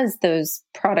because those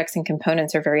products and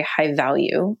components are very high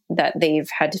value that they've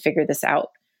had to figure this out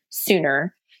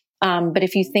sooner. But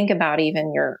if you think about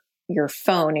even your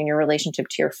phone and your relationship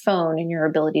to your phone and your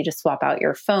ability to swap out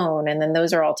your phone, and then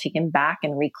those are all taken back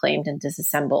and reclaimed and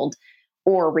disassembled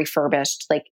or refurbished,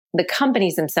 like the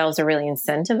companies themselves are really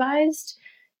incentivized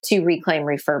to reclaim,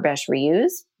 refurbish,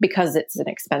 reuse because it's an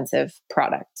expensive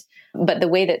product. But the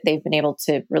way that they've been able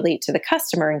to relate to the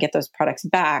customer and get those products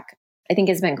back, I think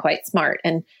has been quite smart.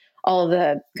 And all of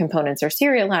the components are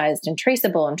serialized and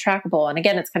traceable and trackable. And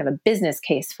again, it's kind of a business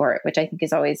case for it, which I think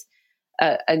is always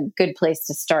a good place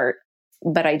to start.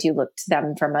 But I do look to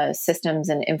them from a systems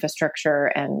and infrastructure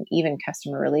and even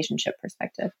customer relationship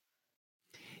perspective.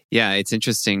 Yeah, it's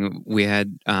interesting. We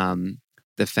had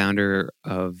the founder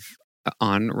of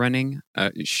On Running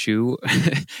Shoe,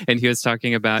 and he was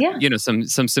talking about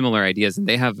some similar ideas, and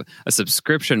they have a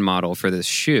subscription model for this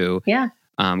shoe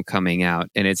coming out,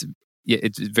 and it's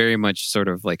very much sort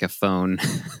of like a phone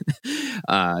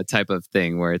type of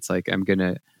thing where it's like, I'm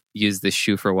gonna use this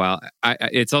shoe for a while.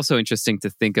 It's also interesting to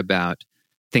think about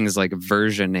things like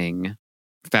versioning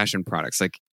fashion products,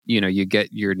 like, you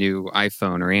get your new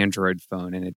iPhone or Android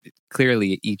phone, and it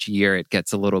clearly each year it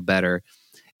gets a little better.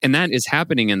 And that is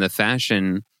happening in the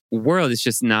fashion world. It's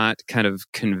just not kind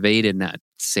of conveyed in that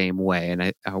same way. And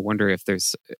I wonder if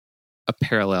there's a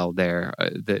parallel there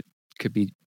that could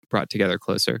be brought together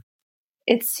closer.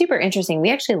 It's super interesting.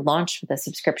 We actually launched with a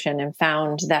subscription and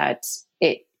found that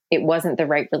it wasn't the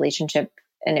right relationship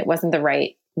and it wasn't the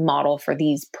right model for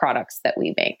these products that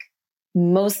we make.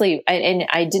 Mostly, and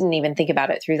I didn't even think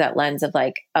about it through that lens of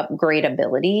like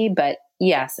upgradability, but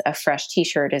yes, a fresh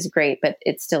t-shirt is great, but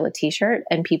it's still a t-shirt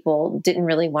and people didn't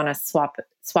really want to swap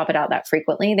it out that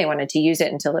frequently. They wanted to use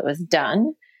it until it was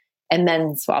done and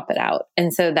then swap it out.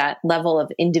 And so that level of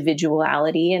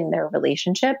individuality in their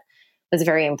relationship was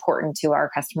very important to our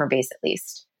customer base, at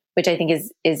least, which I think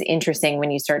is interesting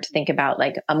when you start to think about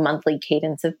like a monthly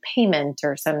cadence of payment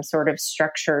or some sort of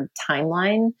structured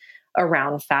timeline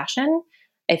around fashion.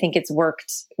 I think it's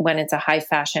worked when it's a high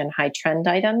fashion, high trend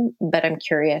item, but I'm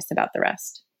curious about the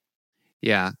rest.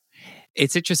 Yeah.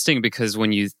 It's interesting because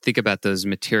when you think about those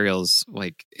materials,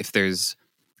 like if there's,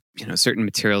 certain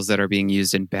materials that are being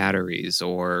used in batteries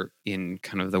or in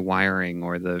kind of the wiring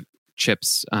or the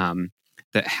chips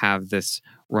that have this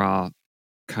raw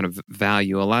kind of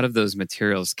value, a lot of those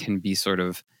materials can be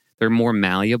they're more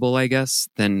malleable, I guess,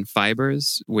 than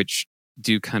fibers, which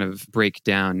do kind of break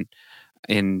down.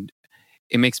 And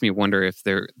it makes me wonder if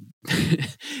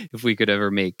if we could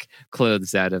ever make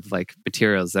clothes out of like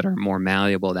materials that are more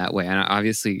malleable that way. And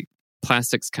obviously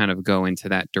plastics kind of go into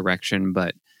that direction,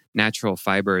 but natural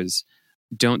fibers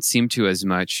don't seem to as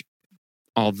much,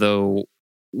 although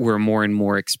we're more and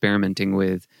more experimenting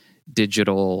with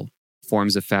digital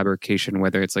forms of fabrication,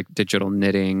 whether it's like digital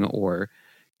knitting, or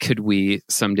could we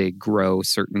someday grow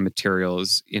certain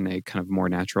materials in a kind of more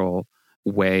natural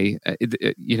way,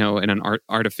 in an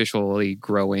artificially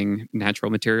growing natural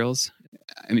materials.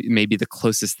 I mean, maybe the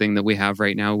closest thing that we have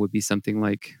right now would be something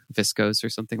like viscose or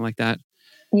something like that.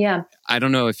 Yeah. I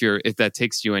don't know if that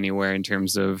takes you anywhere in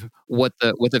terms of what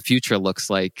the future looks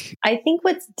like. I think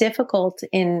what's difficult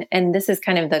and this is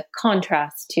kind of the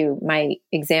contrast to my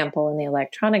example in the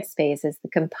electronic space, is the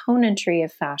componentry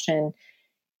of fashion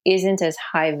isn't as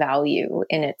high value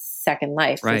in its second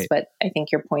life, right, is what I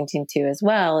think you're pointing to as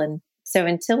well. And so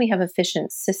until we have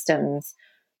efficient systems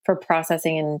for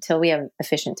processing, and until we have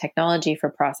efficient technology for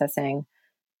processing,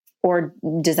 or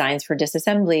designs for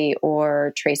disassembly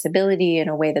or traceability in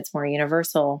a way that's more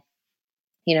universal,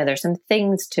 there's some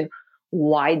things to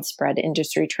widespread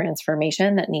industry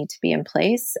transformation that need to be in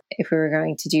place if we were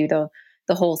going to do the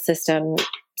whole system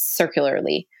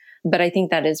circularly. But I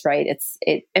think that is right. It's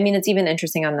even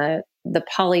interesting on the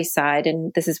poly side,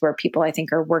 and this is where people I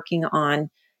think are working on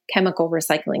chemical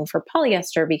recycling for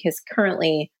polyester, because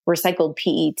currently recycled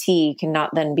PET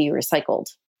cannot then be recycled.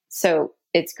 So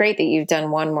it's great that you've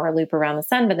done one more loop around the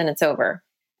sun, but then it's over.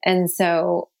 And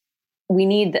so we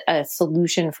need a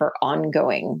solution for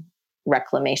ongoing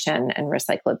reclamation and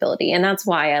recyclability. And that's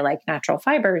why I like natural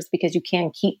fibers, because you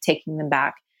can keep taking them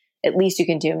back. At least you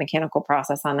can do a mechanical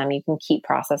process on them. You can keep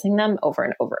processing them over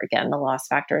and over again. The loss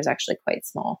factor is actually quite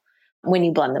small when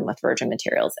you blend them with virgin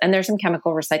materials. And there's some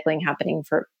chemical recycling happening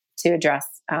to address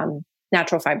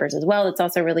natural fibers as well. It's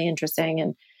also really interesting,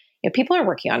 and people are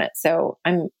working on it. So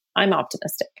I'm I'm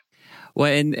optimistic.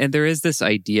 Well, and there is this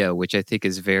idea, which I think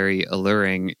is very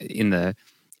alluring in the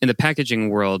packaging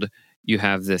world. You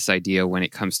have this idea when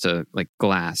it comes to like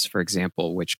glass, for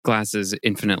example, which glass is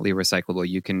infinitely recyclable.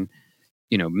 You can,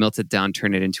 melt it down,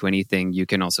 turn it into anything. You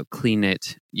can also clean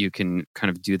it. You can kind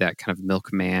of do that kind of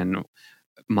milkman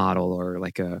model or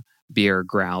like a beer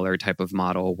growler type of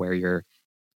model where you're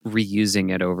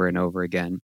reusing it over and over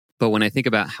again. But when I think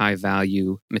about high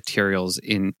value materials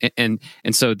and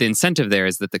so the incentive there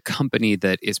is that the company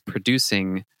that is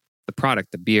producing the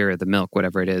product, the beer, the milk,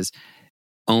 whatever it is,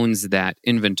 owns that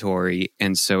inventory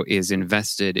and so is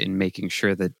invested in making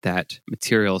sure that that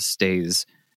material stays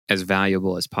as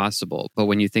valuable as possible. But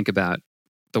when you think about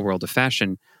the world of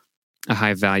fashion, a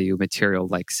high value material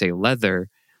like say leather,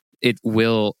 it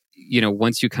will,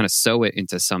 once you kind of sew it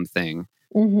into something,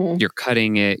 you're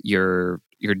cutting it, you're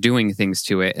doing things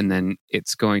to it, and then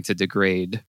it's going to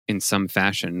degrade in some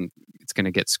fashion. It's going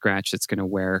to get scratched, it's going to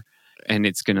wear, and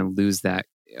it's going to lose that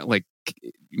like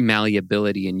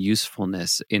malleability and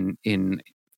usefulness in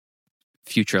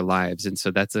future lives. And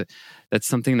so that's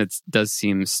something that does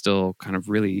seem still kind of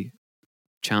really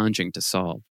challenging to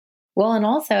solve. Well, and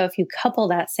also if you couple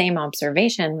that same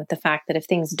observation with the fact that if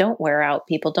things don't wear out,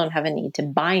 people don't have a need to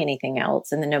buy anything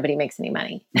else and then nobody makes any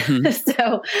money.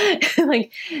 So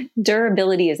like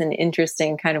durability is an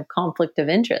interesting kind of conflict of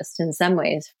interest in some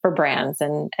ways for brands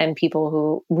and people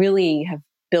who really have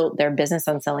built their business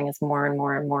on selling us more and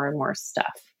more and more and more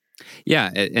stuff. Yeah.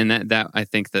 And that I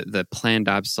think that the planned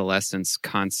obsolescence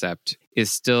concept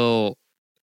is still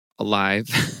alive,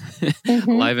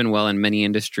 alive and well in many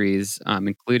industries,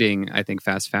 including, I think,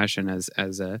 fast fashion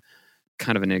as a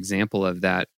kind of an example of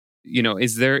that.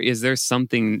 Is there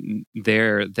something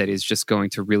there that is just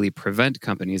going to really prevent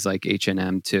companies like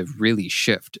H&M to really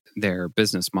shift their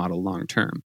business model long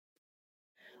term?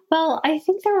 Well, I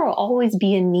think there will always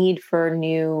be a need for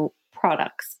new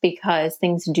products because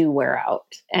things do wear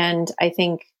out. And I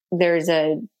think there's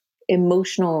a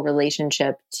emotional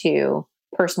relationship to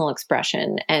personal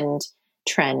expression and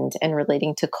trend and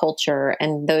relating to culture,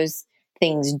 and those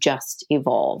things just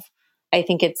evolve. I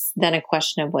think it's then a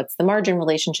question of what's the margin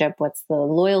relationship, what's the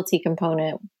loyalty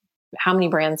component, how many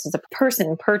brands does a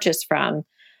person purchase from,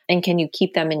 and can you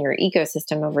keep them in your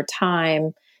ecosystem over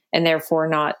time and therefore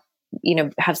not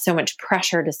have so much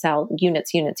pressure to sell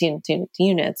units.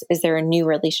 Is there a new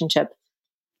relationship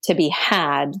to be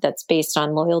had that's based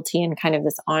on loyalty and kind of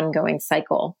this ongoing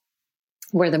cycle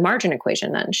where the margin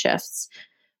equation then shifts?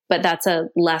 But that's a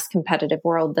less competitive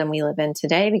world than we live in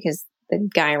today because the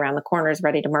guy around the corner is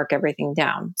ready to mark everything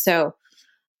down. So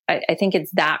I think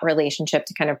it's that relationship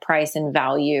to kind of price and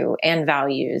value and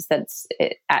values that's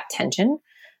at tension,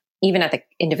 even at the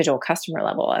individual customer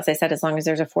level. As I said, as long as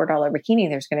there's a $4 bikini,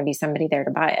 there's going to be somebody there to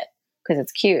buy it because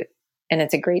it's cute and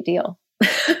it's a great deal.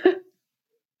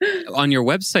 On your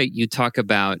website, you talk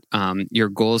about your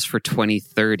goals for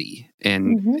 2030.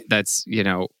 And that's,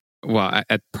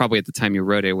 probably at the time you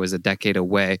wrote it was a decade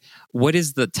away. What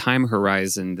is the time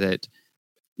horizon that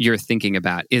you're thinking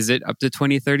about? Is it up to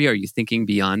 2030? Are you thinking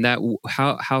beyond that?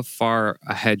 How far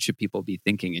ahead should people be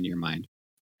thinking in your mind?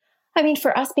 I mean,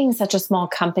 for us being such a small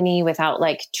company without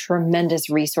like tremendous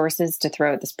resources to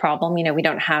throw at this problem, we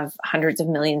don't have hundreds of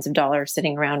millions of dollars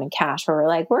sitting around in cash where we're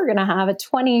like, we're going to have a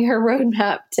 20-year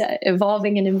roadmap to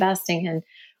evolving and investing in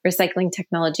recycling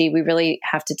technology. We really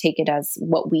have to take it as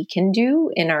what we can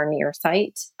do in our near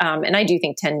sight. And I do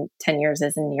think 10 years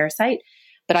is in near sight,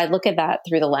 but I look at that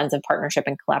through the lens of partnership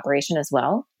and collaboration as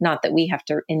well. Not that we have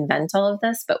to invent all of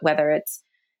this, but whether it's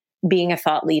being a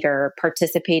thought leader,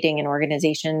 participating in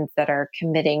organizations that are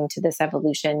committing to this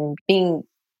evolution, being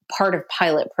part of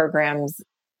pilot programs,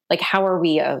 like how are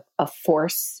we a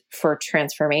force for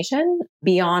transformation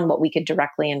beyond what we could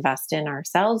directly invest in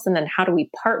ourselves? And then how do we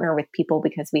partner with people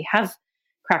because we have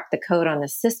cracked the code on the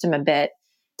system a bit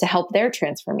to help their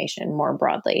transformation more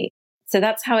broadly? So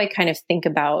that's how I kind of think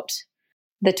about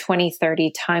the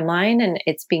 2030 timeline, and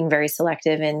it's being very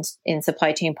selective in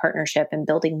supply chain partnership and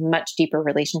building much deeper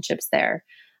relationships there.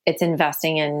 It's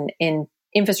investing in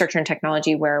infrastructure and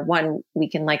technology where one, we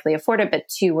can likely afford it, but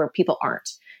two, where people aren't.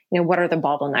 What are the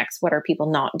bottlenecks? What are people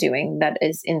not doing that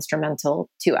is instrumental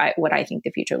to what I think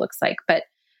the future looks like? But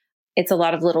it's a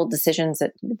lot of little decisions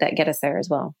that get us there as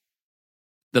well.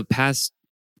 The past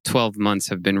 12 months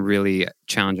have been really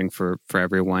challenging for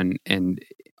everyone. And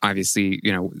obviously,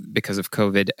 because of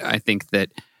COVID, I think that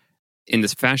in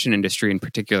this fashion industry in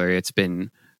particular, it's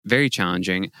been very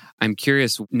challenging. I'm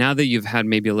curious, now that you've had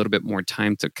maybe a little bit more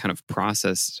time to kind of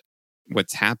process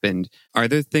what's happened, are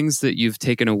there things that you've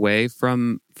taken away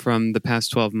from the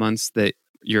past 12 months that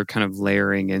you're kind of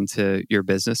layering into your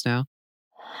business now?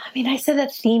 I mean, I said the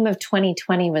theme of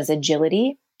 2020 was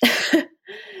agility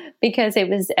because it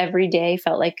was every day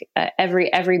felt like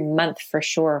every month for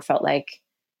sure felt like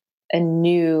a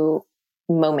new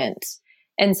moment.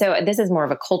 And so this is more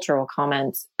of a cultural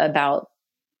comment about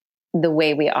the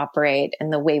way we operate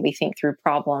and the way we think through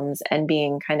problems and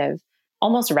being kind of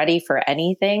almost ready for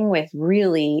anything with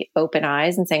really open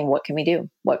eyes and saying, what can we do?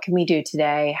 What can we do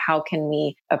today? How can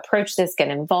we approach this, get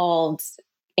involved,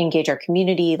 engage our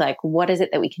community? Like, what is it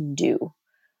that we can do?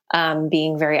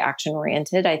 Being very action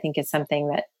oriented, I think, is something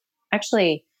that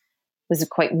actually was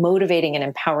quite motivating and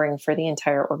empowering for the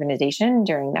entire organization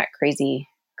during that crazy,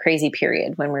 crazy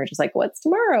period when we were just like, what's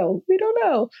tomorrow? We don't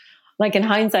know. Like in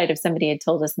hindsight, if somebody had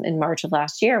told us in March of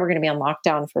last year, we're going to be on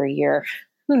lockdown for a year,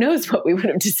 who knows what we would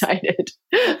have decided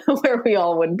where we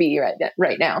all would be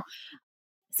right now.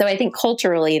 So I think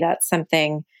culturally, that's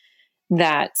something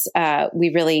that we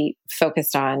really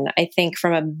focused on. I think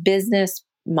from a business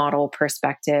model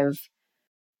perspective,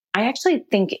 I actually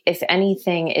think, if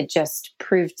anything, it just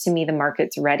proved to me the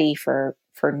market's ready for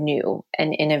new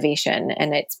and innovation.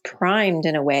 And it's primed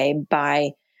in a way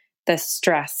by the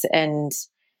stress and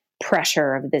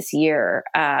pressure of this year.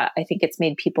 I think it's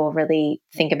made people really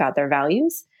think about their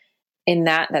values. In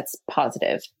that's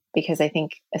positive, because I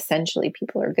think essentially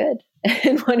people are good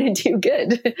and want to do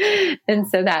good. And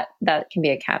so that can be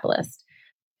a catalyst.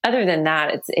 Other than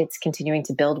that, it's continuing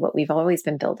to build what we've always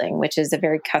been building, which is a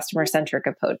very customer-centric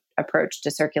approach to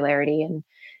circularity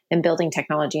and building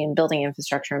technology and building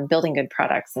infrastructure and building good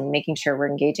products and making sure we're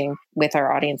engaging with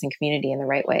our audience and community in the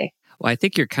right way. Well, I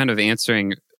think you're kind of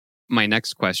answering my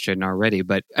next question already,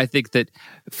 but I think that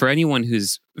for anyone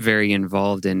who's very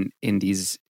involved in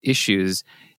these issues,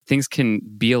 things can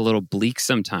be a little bleak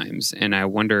sometimes. And I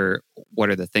wonder, what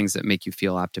are the things that make you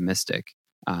feel optimistic,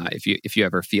 if you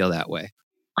ever feel that way?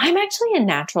 I'm actually a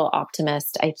natural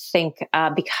optimist. I think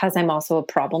because I'm also a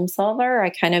problem solver, I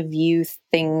kind of view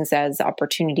things as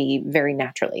opportunity very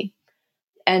naturally.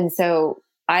 And so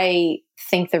I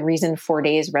think the reason 4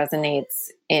 Days resonates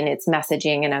in its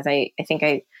messaging, and as I think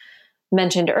I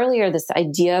mentioned earlier, this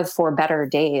idea of 4 better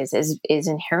days is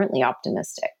inherently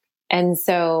optimistic. And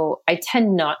so I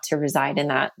tend not to reside in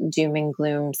that doom and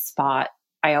gloom spot.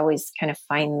 I always kind of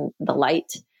find the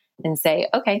light and say,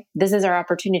 okay, this is our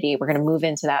opportunity. We're going to move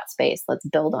into that space. Let's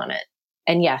build on it.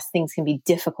 And yes, things can be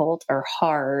difficult or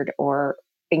hard or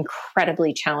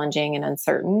incredibly challenging and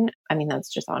uncertain. I mean,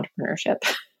 that's just entrepreneurship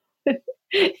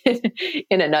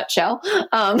in a nutshell.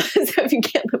 So if you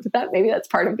can't live with that, maybe that's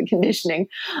part of the conditioning.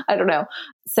 I don't know.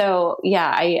 So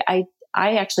yeah, I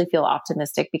actually feel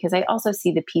optimistic because I also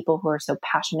see the people who are so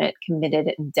passionate,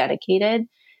 committed, and dedicated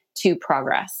to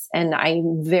progress. And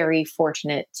I'm very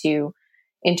fortunate to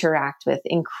interact with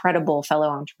incredible fellow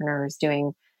entrepreneurs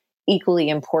doing equally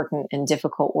important and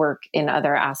difficult work in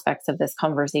other aspects of this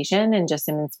conversation, and just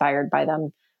am inspired by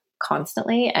them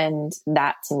constantly. And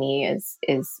that to me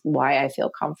is why I feel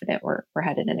confident we're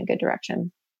headed in a good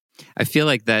direction. I feel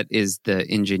like that is the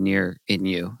engineer in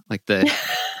you, like the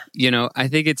I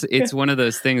think it's one of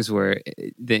those things where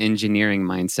the engineering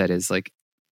mindset is like,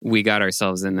 we got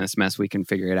ourselves in this mess, we can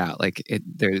figure it out. Like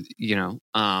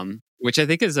which I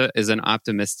think is an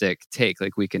optimistic take.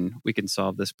 Like we can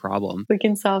solve this problem. We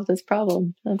can solve this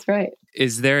problem. That's right.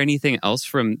 Is there anything else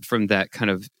from that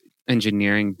kind of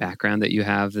engineering background that you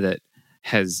have that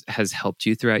has helped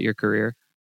you throughout your career?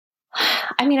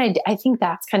 I mean, I think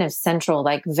that's kind of central,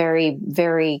 like very,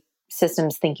 very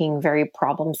systems thinking, very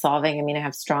problem solving. I mean, I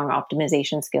have strong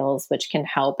optimization skills, which can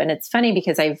help. And it's funny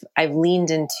because I've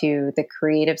leaned into the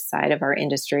creative side of our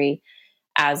industry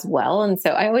as well. And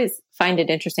so I always find it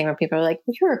interesting when people are like,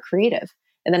 well, you're a creative.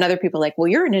 And then other people are like, well,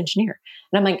 you're an engineer.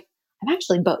 And I'm like, I'm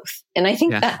actually both. And I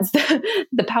think that's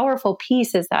the powerful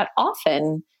piece, is that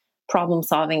often problem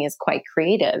solving is quite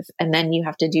creative. And then you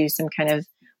have to do some kind of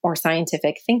more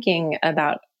scientific thinking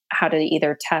about how to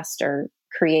either test or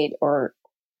create or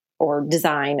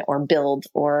design or build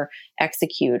or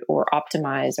execute or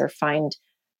optimize or find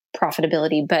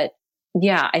profitability. But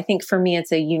yeah, I think for me,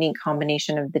 it's a unique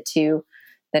combination of the two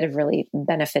that have really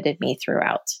benefited me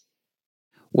throughout.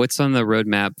 What's on the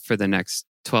roadmap for the next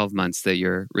 12 months that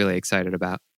you're really excited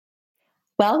about?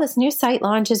 Well, this new site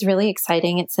launch is really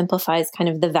exciting. It simplifies kind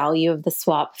of the value of the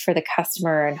swap for the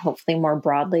customer, and hopefully more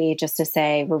broadly, just to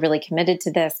say, we're really committed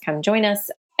to this, come join us.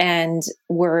 And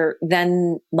we're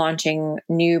then launching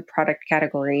new product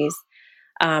categories,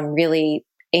 really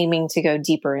aiming to go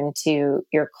deeper into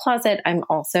your closet. I'm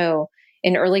also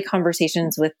in early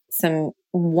conversations with some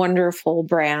wonderful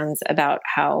brands about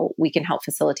how we can help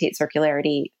facilitate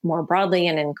circularity more broadly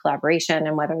and in collaboration,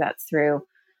 and whether that's through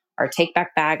our Take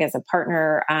Back bag as a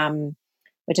partner,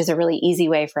 which is a really easy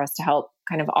way for us to help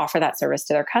kind of offer that service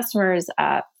to their customers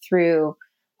through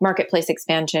marketplace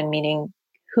expansion, meaning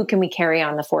who can we carry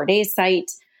on the 4Days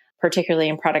site, particularly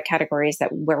in product categories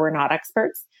where we're not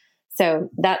experts. So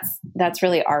that's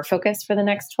really our focus for the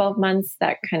next 12 months,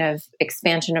 that kind of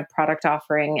expansion of product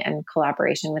offering and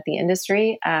collaboration with the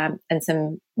industry, and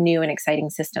some new and exciting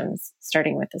systems,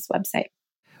 starting with this website.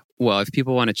 Well, if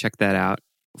people want to check that out,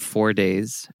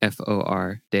 4Days,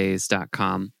 FOR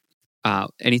days.com.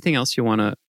 Anything else you want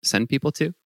to send people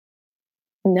to?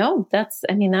 No, that's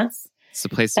it's the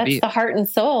place to be. That's the heart and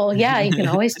soul. Yeah, you can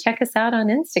always check us out on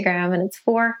Instagram, and it's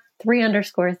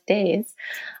 4-3_days.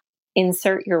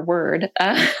 Insert your word,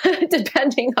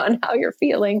 depending on how you're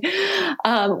feeling.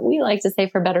 We like to say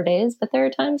for better days, but there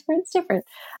are times where it's different.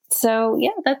 So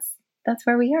yeah, that's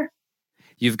where we are.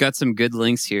 You've got some good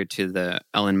links here to the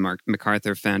Ellen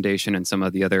MacArthur Foundation and some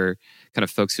of the other kind of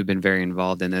folks who've been very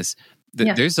involved in this.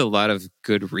 There's a lot of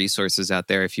good resources out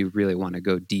there if you really want to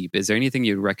go deep. Is there anything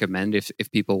you'd recommend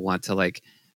if people want to like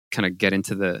kind of get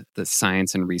into the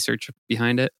science and research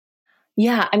behind it?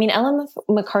 Yeah, I mean, Ellen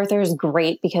MacArthur is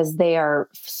great because they are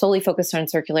solely focused on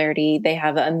circularity. They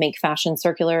have a Make Fashion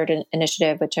Circular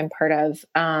initiative, which I'm part of,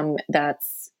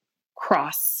 that's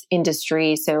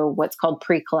cross-industry. So what's called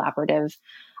pre-competitive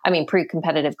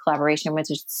collaboration,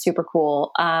 which is super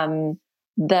cool.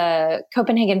 The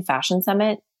Copenhagen Fashion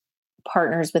Summit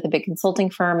partners with a big consulting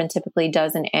firm and typically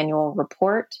does an annual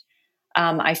report.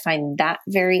 I find that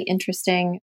very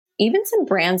interesting. Even some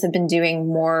brands have been doing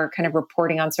more kind of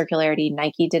reporting on circularity.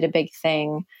 Nike did a big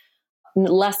thing,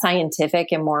 less scientific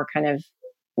and more kind of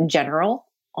general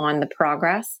on the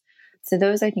progress. So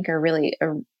those I think are really,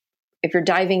 if you're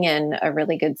diving in, a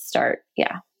really good start.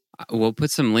 Yeah. We'll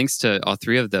put some links to all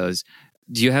three of those.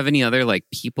 Do you have any other like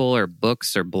people or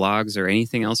books or blogs or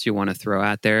anything else you want to throw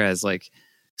out there as like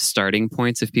starting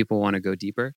points if people want to go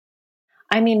deeper?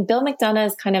 I mean, Bill McDonough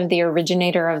is kind of the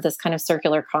originator of this kind of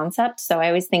circular concept. So I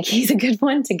always think he's a good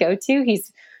one to go to.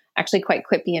 He's actually quite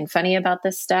quippy and funny about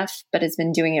this stuff, but has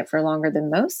been doing it for longer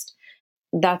than most.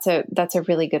 That's a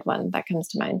really good one that comes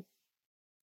to mind.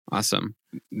 Awesome.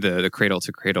 The Cradle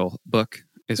to Cradle book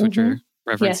is what you're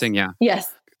referencing. Yes. Yeah.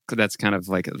 Yes. That's kind of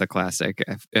like the classic.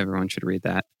 Everyone should read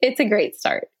that. It's a great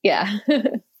start. Yeah.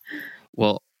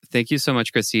 Well, thank you so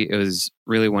much, Christy. It was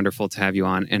really wonderful to have you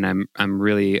on, and I'm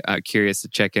really curious to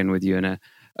check in with you in a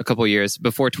couple years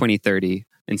before 2030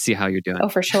 and see how you're doing. Oh,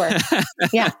 for sure.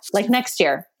 Yeah, like next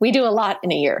year. We do a lot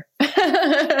in a year.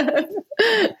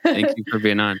 Thank you for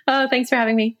being on. Oh, thanks for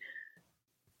having me.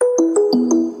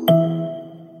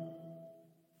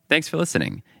 Thanks for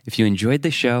listening. If you enjoyed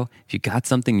the show, if you got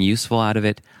something useful out of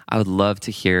it, I would love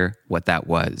to hear what that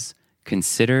was.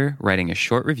 Consider writing a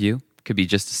short review, could be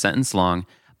just a sentence long,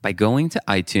 by going to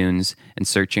iTunes and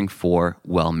searching for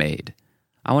Well Made.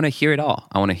 I want to hear it all.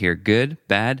 I want to hear good,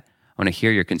 bad. I want to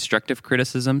hear your constructive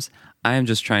criticisms. I am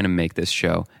just trying to make this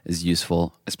show as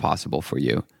useful as possible for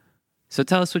you. So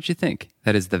tell us what you think.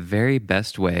 That is the very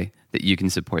best way that you can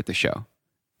support the show.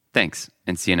 Thanks,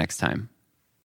 and see you next time.